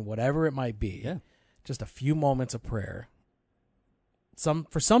 15, whatever it might be, just a few moments of prayer.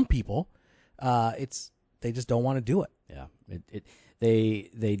 For some people, they just don't want to do it. Yeah.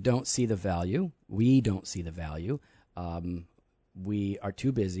 They don't see the value. We don't see the value. We are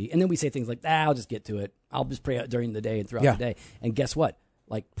too busy. And then we say things like, I'll just get to it. I'll just pray during the day and throughout the day. And guess what?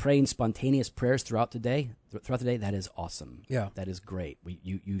 Like praying spontaneous prayers throughout the day, that is awesome. Yeah. That is great.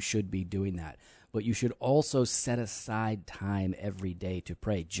 You should be doing that. But you should also set aside time every day to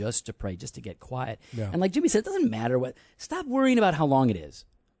pray, just to get quiet. Yeah. And like Jimmy said, it doesn't matter stop worrying about how long it is.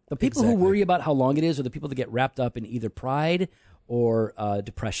 The people who worry about how long it is are the people that get wrapped up in either pride or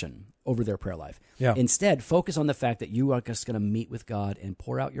depression over their prayer life. Yeah. Instead, focus on the fact that you are just going to meet with God and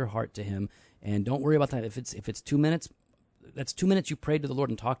pour out your heart to Him, and don't worry about that. If it's 2 minutes, that's 2 minutes you prayed to the Lord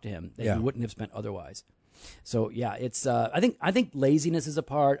and talked to Him that you wouldn't have spent otherwise. So yeah, it's I think laziness is a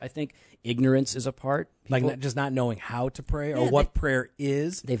part. I think ignorance is a part. Like just not knowing how to pray or what prayer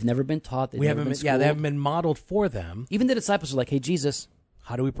is. They've never been taught. They haven't been modeled for them. Even the disciples are like, "Hey, Jesus,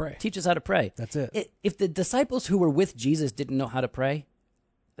 how do we pray? Teach us how to pray." That's it. If the disciples who were with Jesus didn't know how to pray,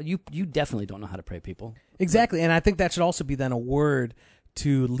 you definitely don't know how to pray, people. Exactly, and I think that should also be then a word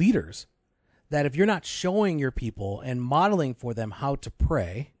to leaders, that if you're not showing your people and modeling for them how to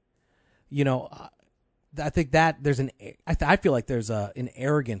pray, I think that I feel like there's an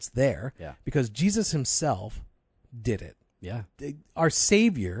arrogance there, because Jesus Himself did it. Yeah, our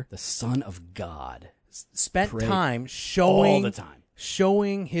Savior, the Son of God, spent time showing all the time,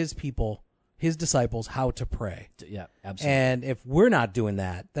 showing His people, His disciples, how to pray. Yeah, absolutely. And if we're not doing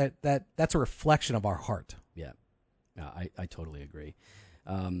that's a reflection of our heart. Yeah, I totally agree.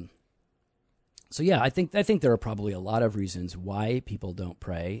 So yeah, I think there are probably a lot of reasons why people don't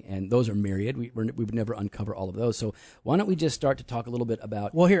pray, and those are myriad. We would never uncover all of those. So why don't we just start to talk a little bit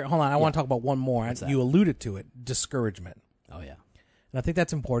about? Well, here, hold on. I want to talk about one more. You alluded to it, discouragement. Oh yeah, and I think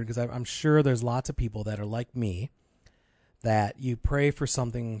that's important because I'm sure there's lots of people that are like me, that you pray for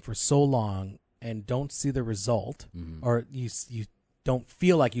something for so long and don't see the result, or you don't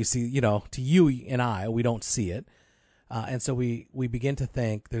feel like you see. To you and I, we don't see it, and so we begin to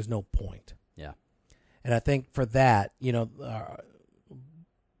think there's no point. Yeah. And I think for that,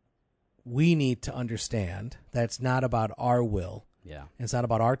 we need to understand that it's not about our will. Yeah. It's not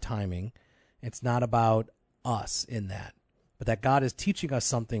about our timing. It's not about us in that. But that God is teaching us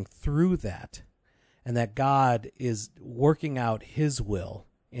something through that, and that God is working out His will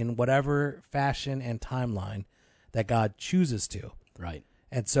in whatever fashion and timeline that God chooses to. Right.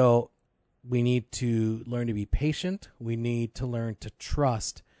 And so we need to learn to be patient. We need to learn to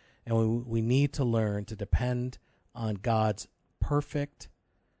trust. And we need to learn to depend on God's perfect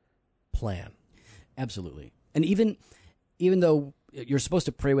plan. Absolutely. And even though you're supposed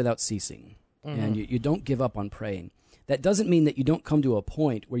to pray without ceasing, and you don't give up on praying, that doesn't mean that you don't come to a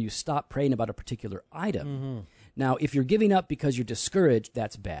point where you stop praying about a particular item. Now, if you're giving up because you're discouraged,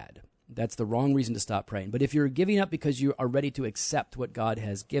 that's bad. That's the wrong reason to stop praying. But if you're giving up because you are ready to accept what God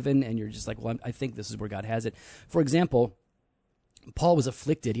has given, and you're just like, well, I think this is where God has it. For example, Paul was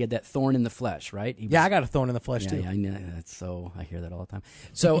afflicted. He had that thorn in the flesh, right? I got a thorn in the flesh too. Yeah, I know. I hear that all the time.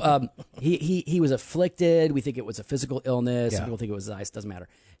 So he was afflicted. We think it was a physical illness. Some people think it was his eyes. Doesn't matter.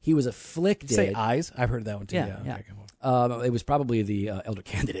 He was afflicted. You say eyes? I've heard that one too. Yeah. Okay, it was probably the elder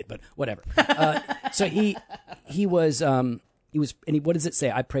candidate, but whatever. So he was, and what does it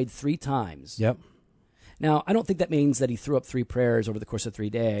say? I prayed 3 times. Yep. Now, I don't think that means that he threw up 3 prayers over the course of 3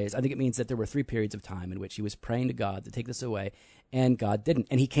 days. I think it means that there were 3 periods of time in which he was praying to God to take this away, and God didn't.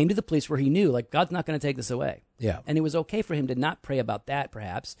 And he came to the place where he knew, like, God's not going to take this away. Yeah. And it was okay for him to not pray about that,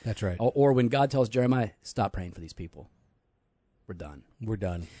 perhaps. That's right. Or when God tells Jeremiah, stop praying for these people. We're done. We're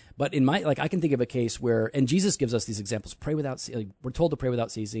done. But in my, I can think of a case where, and Jesus gives us these examples, pray without, we're told to pray without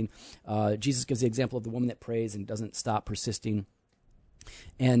ceasing. Jesus gives the example of the woman that prays and doesn't stop persisting.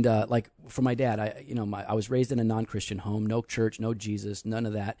 And for my dad, I was raised in a non-Christian home, no church, no Jesus, none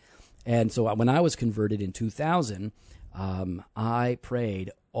of that. And so when I was converted in 2000, I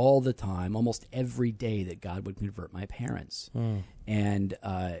prayed all the time, almost every day, that God would convert my parents. And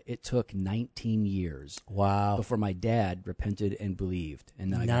it took 19 years before my dad repented and believed.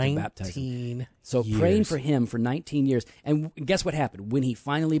 And then I got to baptize him. So praying for him for 19 years. And guess what happened? When he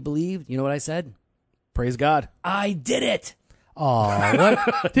finally believed, you know what I said? Praise God. I did it. Oh,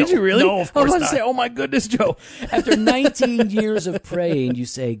 what? Did you really? No, of course I was about not. to say, oh my goodness, Joe. After 19 years of praying, you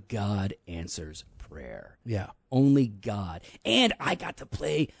say, God answers prayer. Yeah. Only God. And I got to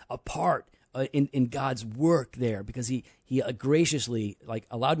play a part in God's work there, because he graciously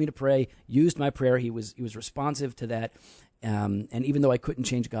allowed me to pray, used my prayer. He was responsive to that. And even though I couldn't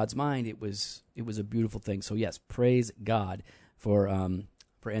change God's mind, it was a beautiful thing. So yes, praise God for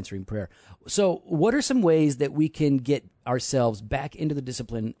answering prayer. So what are some ways that we can get ourselves back into the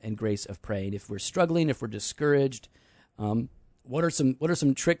discipline and grace of praying? If we're struggling, if we're discouraged, what are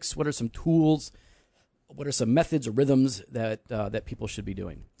some tricks? What are some tools? What are some methods or rhythms that people should be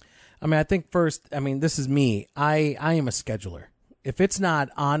doing? I mean, I think first, this is me. I am a scheduler. If it's not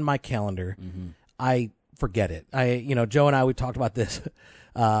on my calendar, I forget it. Joe and I, we talked about this.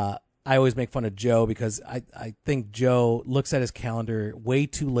 I always make fun of Joe because I think Joe looks at his calendar way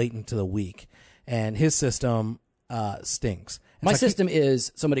too late into the week, and his system stinks. My system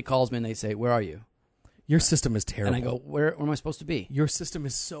is somebody calls me and they say, "Where are you?" Your system is terrible. And I go, where am I supposed to be? Your system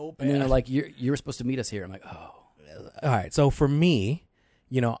is so bad. And then they're like, you're supposed to meet us here. I'm like, oh. All right. So for me,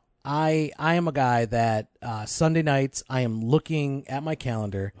 I am a guy that Sunday nights I am looking at my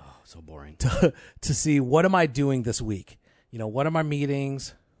calendar. Oh, so boring. To see what am I doing this week. What are my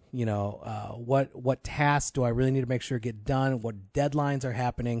meetings? What tasks do I really need to make sure get done? What deadlines are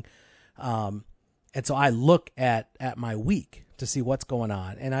happening? And so I look at my week to see what's going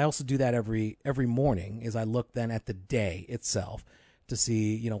on. And I also do that every morning, is I look then at the day itself to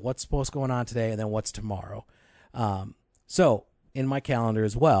see, what's supposed going on today and then what's tomorrow. So in my calendar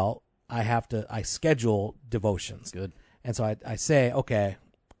as well, I schedule devotions. Good. And so I say, okay,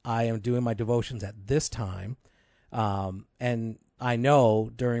 I am doing my devotions at this time. And I know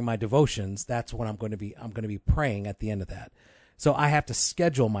during my devotions, that's when I'm going to be praying at the end of that. So I have to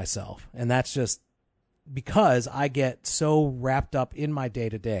schedule myself. And that's just because I get so wrapped up in my day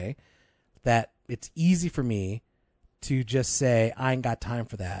to day that it's easy for me to just say, I ain't got time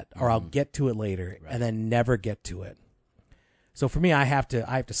for that, or I'll get to it later, right, and then never get to it. So for me, I have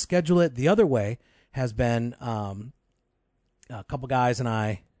to schedule it. The other way has been, a couple guys and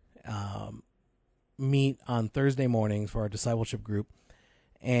I, meet on Thursday mornings for our discipleship group,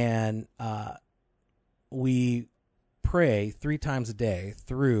 and we pray 3 times a day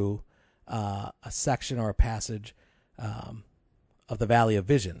through a section or a passage of the Valley of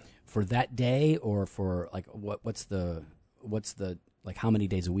Vision. For that day, or for what's the how many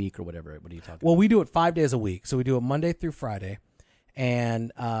days a week or whatever? What are you talking about? Well, we do it 5 days a week. So we do it Monday through Friday.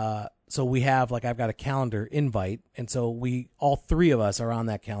 And so we have, I've got a calendar invite. And so all 3 of us are on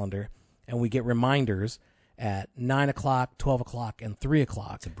that calendar, and we get reminders at 9 o'clock, 12 o'clock, and 3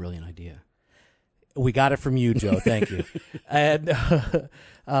 o'clock. It's a brilliant idea. We got it from you, Joe. Thank you. And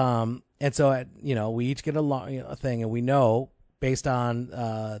so, we each get a thing, and we know based on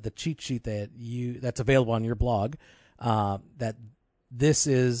the cheat sheet that's available on your blog, that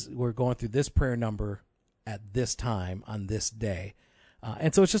we're going through this prayer number at this time on this day.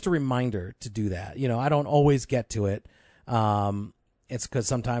 And so it's just a reminder to do that. I don't always get to it. It's because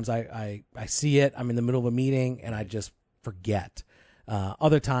sometimes I see it, I'm in the middle of a meeting, and I just forget.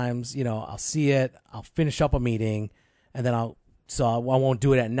 Other times, I'll see it, I'll finish up a meeting, and then I won't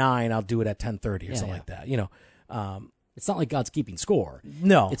do it at 9, I'll do it at 10:30 or something like that. It's not like God's keeping score.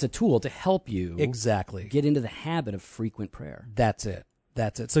 No. It's a tool to help you exactly get into the habit of frequent prayer. That's it.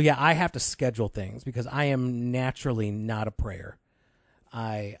 So yeah, I have to schedule things because I am naturally not a prayer.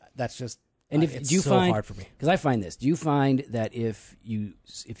 That's just, and it's so hard for me. Because I find this. Do you find that if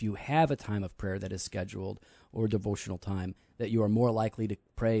you have a time of prayer that is scheduled, or devotional time, that you are more likely to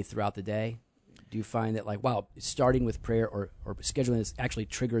pray throughout the day? Do you find that starting with prayer or scheduling this actually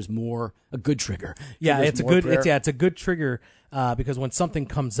triggers a good trigger? Yeah, it's a good trigger because when something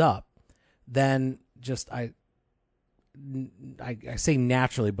comes up, then just I say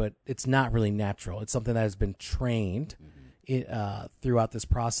naturally, but it's not really natural. It's something that has been trained throughout this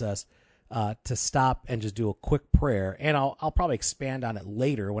process to stop and just do a quick prayer. And I'll probably expand on it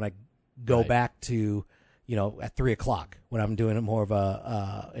later when I go back to, at 3:00 when I'm doing more of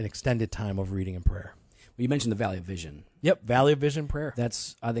an extended time of reading and prayer. Well, you mentioned the Valley of Vision. Yep, Valley of Vision prayer.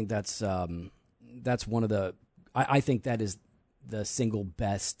 I think that's one of the. I think that is the single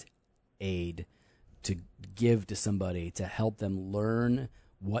best aid to give to somebody to help them learn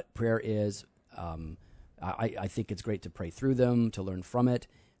what prayer is. I think it's great to pray through them, to learn from it.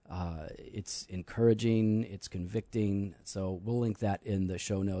 It's encouraging, it's convicting. So we'll link that in the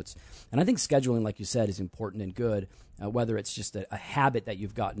show notes. And I think scheduling, like you said, is important and good. Whether it's just a habit that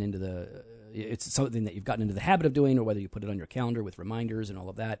you've gotten into it's something that you've gotten into the habit of doing, or whether you put it on your calendar with reminders and all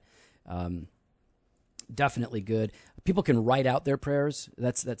of that. Definitely good. People can write out their prayers.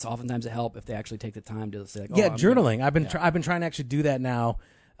 That's oftentimes a help if they actually take the time to say, journaling. I've been trying to actually do that now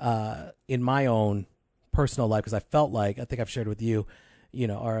in my own personal life, because I felt like, I think I've shared with you,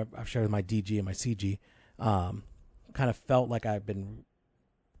 or I've shared with my DG and my CG, kind of felt like I've been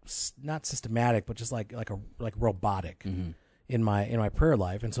not systematic, but just like robotic in my prayer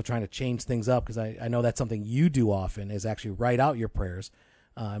life. And so trying to change things up, because I know that's something you do often, is actually write out your prayers.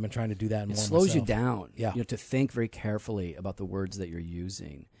 I've been trying to do that more. It slows myself. you down, to think very carefully about the words that you're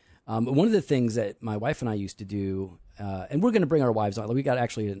using. One of the things that my wife and I used to do, and we're going to bring our wives on. We got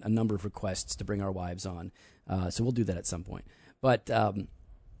actually a number of requests to bring our wives on, so we'll do that at some point. But one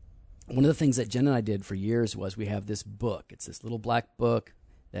of the things that Jen and I did for years was we have this book. It's this little black book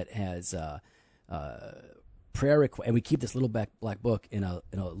that has prayer request, and we keep this little black book in a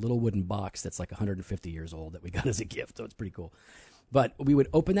little wooden box that's like 150 years old that we got as a gift. So it's pretty cool. But we would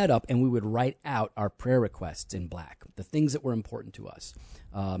open that up and we would write out our prayer requests in black, the things that were important to us.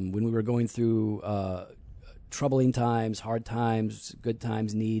 When we were going through troubling times, hard times, good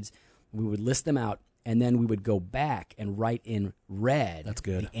times, needs, we would list them out, and then we would go back and write in red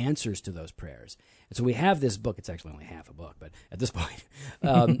the answers to those prayers. And so we have this book. It's actually only half a book, but at this point,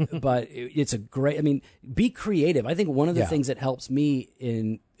 but it's a great, be creative. I think one of the things that helps me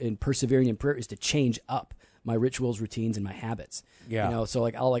in persevering in prayer is to change up my rituals, routines, and my habits. So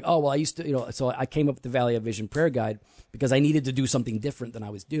I used to, so I came up with the Valley of Vision prayer guide because I needed to do something different than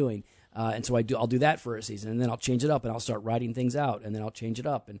I was doing. And so I'll do that for a season, and then I'll change it up, and I'll start writing things out, and then I'll change it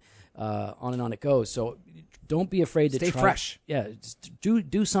up, and on it goes. So don't be afraid to stay fresh. Yeah, just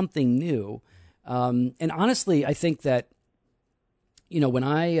do something new. And honestly, I think that, when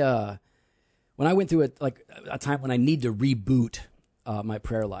I went through a time when I need to reboot my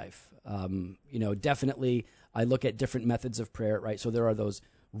prayer life, definitely I look at different methods of prayer, right? So there are those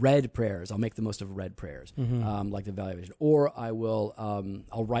red prayers. I'll make the most of red prayers, like the Valley of Vision. Or I will,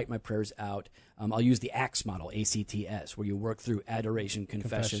 I'll write my prayers out. I'll use the ACTS model, ACTS, where you work through adoration,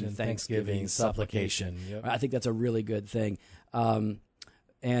 confession, thanksgiving, supplication. Yep. I think that's a really good thing.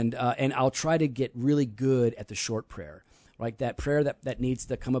 And I'll try to get really good at the short prayer. Like that prayer that needs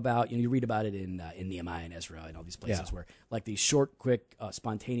to come about, you read about it in Nehemiah and Ezra and all these places where like these short, quick,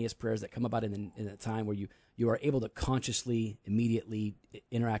 spontaneous prayers that come about in a time where you are able to consciously, immediately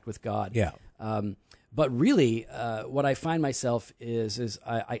interact with God. Yeah. But really, what I find myself is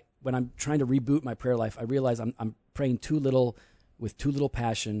I when I'm trying to reboot my prayer life, I realize I'm praying too little, with too little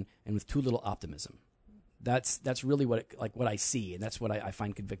passion, and with too little optimism. That's really what I see, and that's what I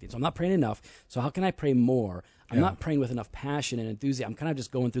find convicting. So I'm not praying enough. So how can I pray more? I'm not praying with enough passion and enthusiasm. I'm kind of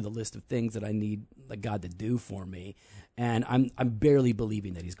just going through the list of things that I need God to do for me, and I'm barely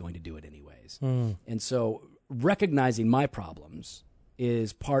believing that He's going to do it anyways. And so recognizing my problems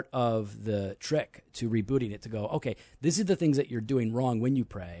is part of the trick to rebooting it, to go, okay, this is the things that you're doing wrong when you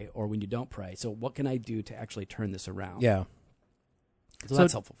pray or when you don't pray. So what can I do to actually turn this around? Yeah. So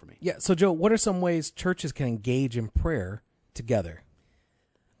that's helpful for me. Yeah. So, Joe, what are some ways churches can engage in prayer together?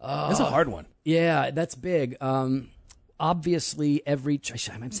 That's a hard one. Yeah, that's big. Obviously,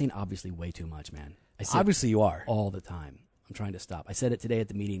 I'm saying obviously way too much, man. Obviously, you are. All the time. I'm trying to stop. I said it today at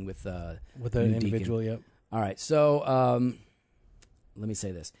the meeting with an individual, deacon. Yep. All right. So let me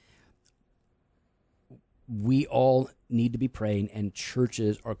say this. We all need to be praying, and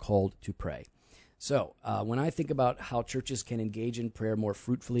churches are called to pray. So when I think about how churches can engage in prayer more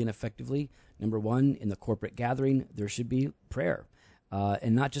fruitfully and effectively, number one, in the corporate gathering, there should be prayer.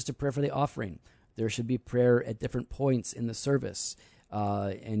 And not just a prayer for the offering. There should be prayer at different points in the service.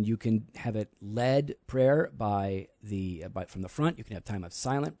 And you can have it led prayer from the front. You can have time of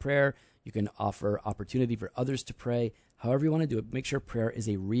silent prayer. You can offer opportunity for others to pray. However you want to do it, make sure prayer is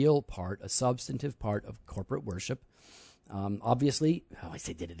a real part, a substantive part of corporate worship. Obviously, I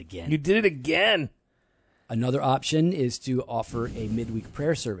did it again. You did it again. Another option is to offer a midweek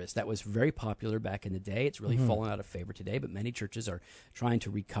prayer service. That was very popular back in the day. It's really fallen out of favor today, but many churches are trying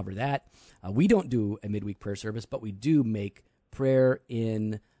to recover that. We don't do a midweek prayer service, but we do make prayer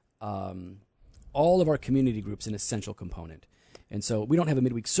in all of our community groups an essential component. And so we don't have a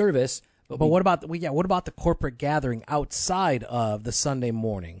midweek service. But what about what about the corporate gathering outside of the Sunday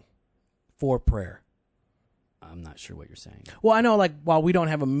morning for prayer? I'm not sure what you're saying. Well, I know, like, while we don't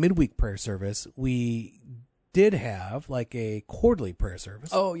have a midweek prayer service, we did have like a quarterly prayer service.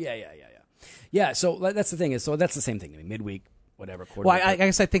 Oh, yeah. Yeah, so that's the thing. So that's the same thing. I mean, midweek, whatever, quarterly. Well, I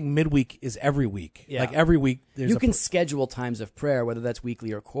guess I think midweek is every week. Yeah. Like every week, you can schedule times of prayer, whether that's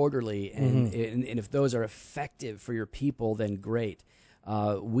weekly or quarterly, and if those are effective for your people, then great.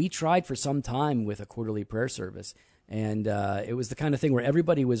 We tried for some time with a quarterly prayer service, and it was the kind of thing where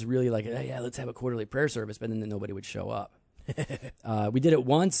everybody was really like, hey, yeah, let's have a quarterly prayer service, but then nobody would show up. We did it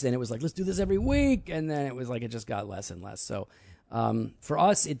once, and it was like, let's do this every week, and then it was like it just got less and less. So for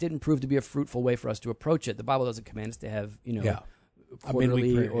us, it didn't prove to be a fruitful way for us to approach it. The Bible doesn't command us to have,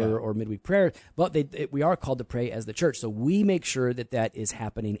 quarterly prayer, or midweek prayer, but we are called to pray as the church. So we make sure that is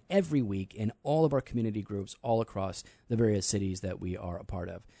happening every week in all of our community groups all across the various cities that we are a part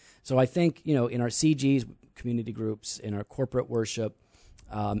of. So I think, in our CGs, community groups, in our corporate worship,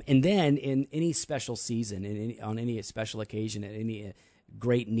 and then in any special season, on any special occasion, and any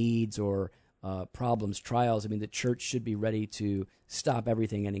great needs or problems, trials, the church should be ready to stop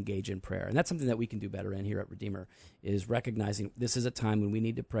everything and engage in prayer. And that's something that we can do better in here at Redeemer, is recognizing this is a time when we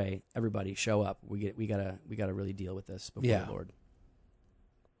need to pray. Everybody show up. We gotta really deal with this before the Lord.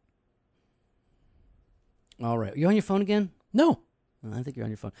 All right. Are you on your phone again? No. I think you're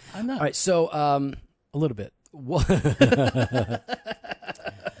on your phone. I'm not. All right. So a little bit.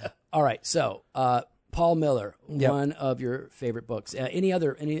 All right. So Paul Miller, one of your favorite books. Any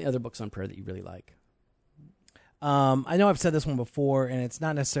other books on prayer that you really like? I know I've said this one before, and it's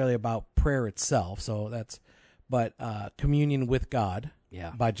not necessarily about prayer itself. But Communion with God,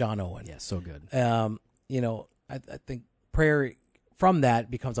 by John Owen. Yeah, so good. I think prayer from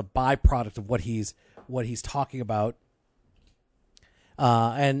that becomes a byproduct of what he's talking about.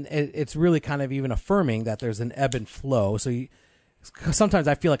 And it's really kind of even affirming that there's an ebb and flow. So sometimes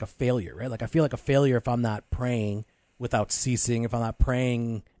I feel like a failure, right? Like I feel like a failure if I'm not praying without ceasing, if I'm not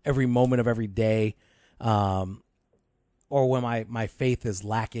praying every moment of every day, or when my faith is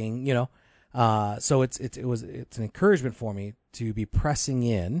lacking, So it's an encouragement for me to be pressing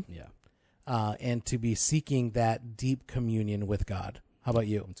in, and to be seeking that deep communion with God. How about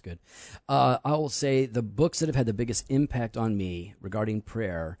you? That's good. I will say the books that have had the biggest impact on me regarding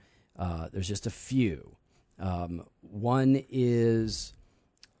prayer, there's just a few. One is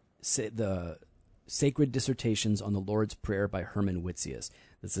the Sacred Dissertations on the Lord's Prayer by Herman Whitzius.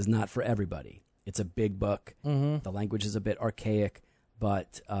 This is not for everybody. It's a big book. Mm-hmm. The language is a bit archaic,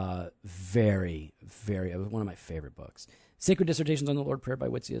 but very, very, one of my favorite books. Sacred Dissertations on the Lord's Prayer by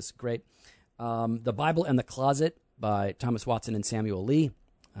Whitzius, great. The Bible and the Closet by Thomas Watson and Samuel Lee.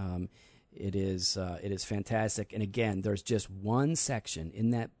 It is fantastic. And again, there's just one section in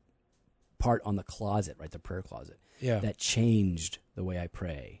that part on the closet, right, the prayer closet, that changed the way I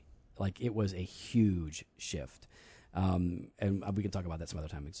pray. Like, it was a huge shift. And we can talk about that some other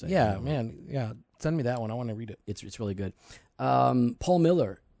time. So, send me that one. I want to read it. It's really good. Paul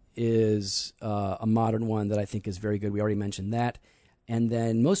Miller is a modern one that I think is very good. We already mentioned that. And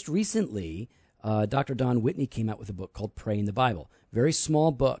then most recently, Dr. Don Whitney came out with a book called Praying the Bible. Very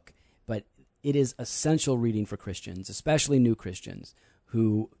small book, but it is essential reading for Christians, especially new Christians,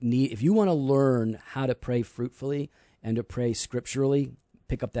 who need, if you want to learn how to pray fruitfully and to pray scripturally,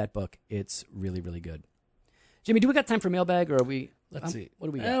 pick up that book. It's really, really good. Jimmy, do we got time for mailbag, or are we? Let's see. What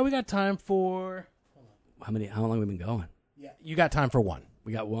do we got? We got time for. How long have we been going? Yeah, you got time for one.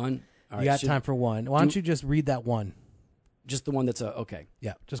 We got one. All right, you got time for one. Why don't you just read that one? Just the one that's okay.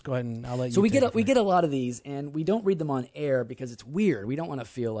 Yeah, just go ahead and I'll let you. So we get a lot of these, and we don't read them on air because it's weird. We don't want to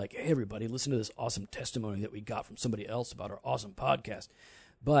feel like, hey, everybody, listen to this awesome testimony that we got from somebody else about our awesome podcast.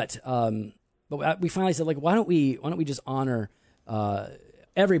 But we finally said, like, why don't we just honor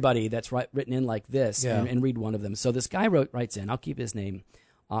everybody that's written in like this and read one of them. So this guy writes in. I'll keep his name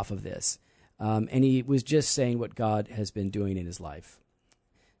off of this, and he was just saying what God has been doing in his life.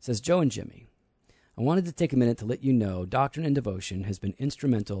 It says, Joe and Jimmy, I wanted to take a minute to let you know Doctrine and Devotion has been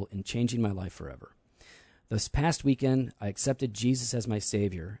instrumental in changing my life forever. This past weekend, I accepted Jesus as my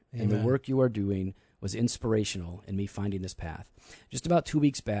Savior, and the work you are doing was inspirational in me finding this path. Just about 2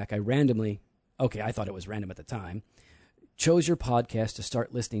 weeks back, I randomly, I thought it was random at the time, chose your podcast to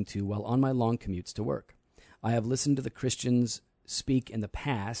start listening to while on my long commutes to work. I have listened to the Christians speak in the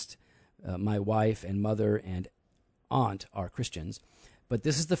past, My wife and mother and aunt are Christians, but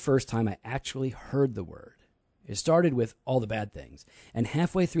this is the first time I actually heard the word. It started with all the bad things, and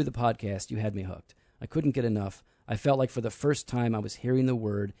halfway through the podcast, you had me hooked. I couldn't get enough. I felt like for the first time I was hearing the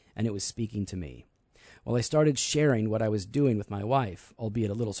word, and it was speaking to me. Well, I started sharing what I was doing with my wife, albeit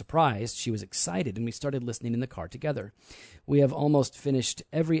a little surprised. She was excited, and we started listening in the car together. We have almost finished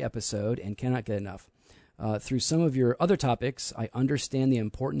every episode and cannot get enough. Through some of your other topics, I understand the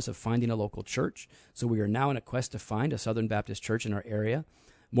importance of finding a local church, so we are now in a quest to find a Southern Baptist church in our area.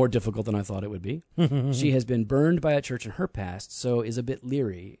 More difficult than I thought it would be. She has been burned by a church in her past, so is a bit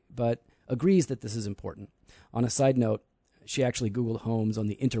leery, but agrees that this is important. On a side note, she actually Googled homes on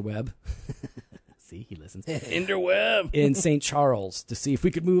the interweb. See, he listens. Interweb. In St. Charles to see if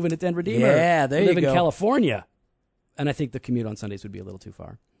we could move into Den Redeemer. Yeah, there you live go. in California. And I think the commute on Sundays would be a little too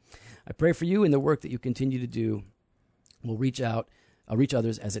far. I pray for you and the work that you continue to do will reach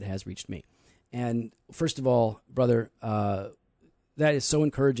others as it has reached me. And first of all, brother, that is so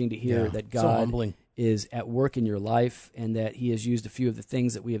encouraging to hear that so God humbling. is at work in your life and that he has used a few of the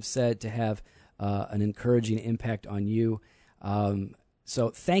things that we have said to have an encouraging impact on you. So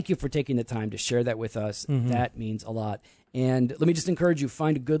thank you for taking the time to share that with us. That means a lot. And let me just encourage you,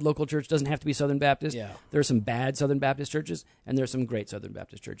 find a good local church. Doesn't have to be Southern Baptist. Yeah. There are some bad Southern Baptist churches, and there are some great Southern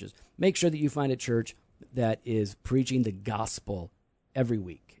Baptist churches. Make sure that you find a church that is preaching the gospel every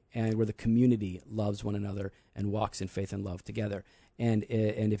week and where the community loves one another and walks in faith and love together. And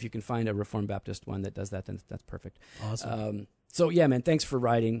if you can find a Reformed Baptist one that does that, then that's perfect. Awesome. So, yeah, man, thanks for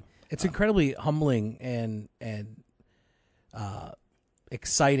writing. It's incredibly humbling and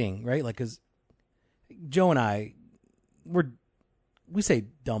exciting, right? Like, because Joe and I, we say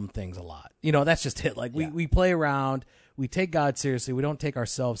dumb things a lot. You know, that's just it. Like, we play around. We take God seriously. We don't take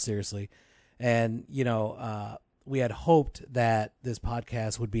ourselves seriously. And, you know, we had hoped that this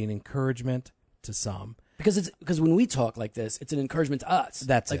podcast would be an encouragement to some. Because when we talk like this, it's an encouragement to us.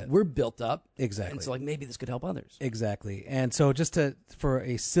 That's like it. We're built up. Exactly. And so like maybe this could help others. Exactly. And so just for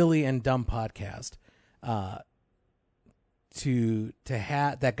a silly and dumb podcast, to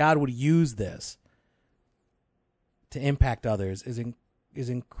have that God would use this to impact others is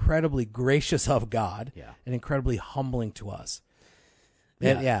incredibly gracious of God. Yeah. And incredibly humbling to us.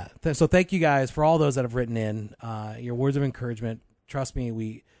 Yeah. And, so thank you guys for all those that have written in your words of encouragement. Trust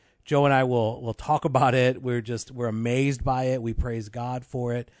me, Joe and I will talk about it. We're amazed by it. We praise God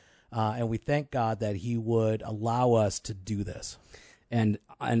for it. And we thank God that he would allow us to do this. And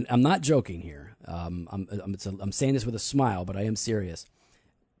I'm not joking here. I'm saying this with a smile, but I am serious.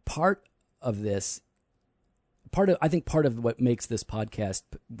 I think part of what makes this podcast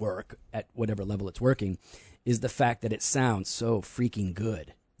work at whatever level it's working is the fact that it sounds so freaking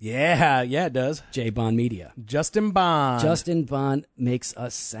good. Yeah, it does. J. Bond Media. Justin Bond. Justin Bond makes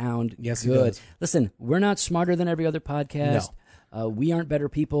us sound Yes, good. he does. Listen, we're not smarter than every other podcast. No. We aren't better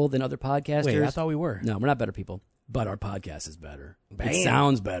people than other podcasters. Wait, I thought we were. No, we're not better people. But our podcast is better. Bam. It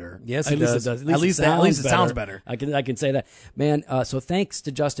sounds better. Yes, it does. At least it sounds better. I can say that, man. So thanks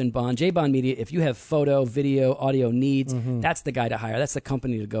to Justin Bond, J Bond Media. If you have photo, video, audio needs, that's the guy to hire. That's the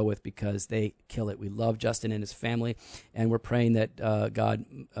company to go with because they kill it. We love Justin and his family, and we're praying that God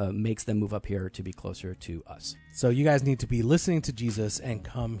makes them move up here to be closer to us. So you guys need to be listening to Jesus and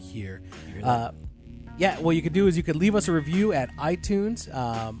come here. What you could do is you could leave us a review at iTunes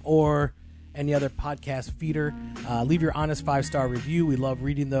or any other podcast feeder. Leave your honest 5-star review. We love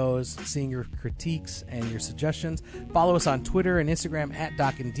reading those, seeing your critiques and your suggestions. Follow us on Twitter and Instagram at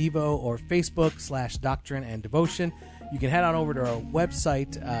Doc and Devo or Facebook /Doctrine and Devotion. You can head on over to our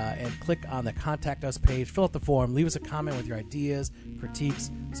website and click on the Contact Us page. Fill out the form. Leave us a comment with your ideas,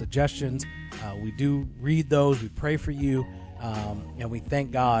 critiques, suggestions. We do read those. We pray for you. And we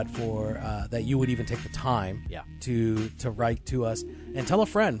thank God for that you would even take the time to write to us and tell a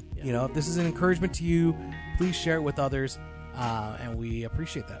friend. Yeah. You know, if this is an encouragement to you, please share it with others, and we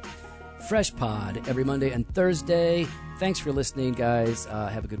appreciate that. Fresh Pod every Monday and Thursday. Thanks for listening, guys.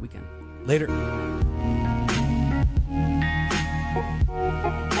 Have a good weekend. Later.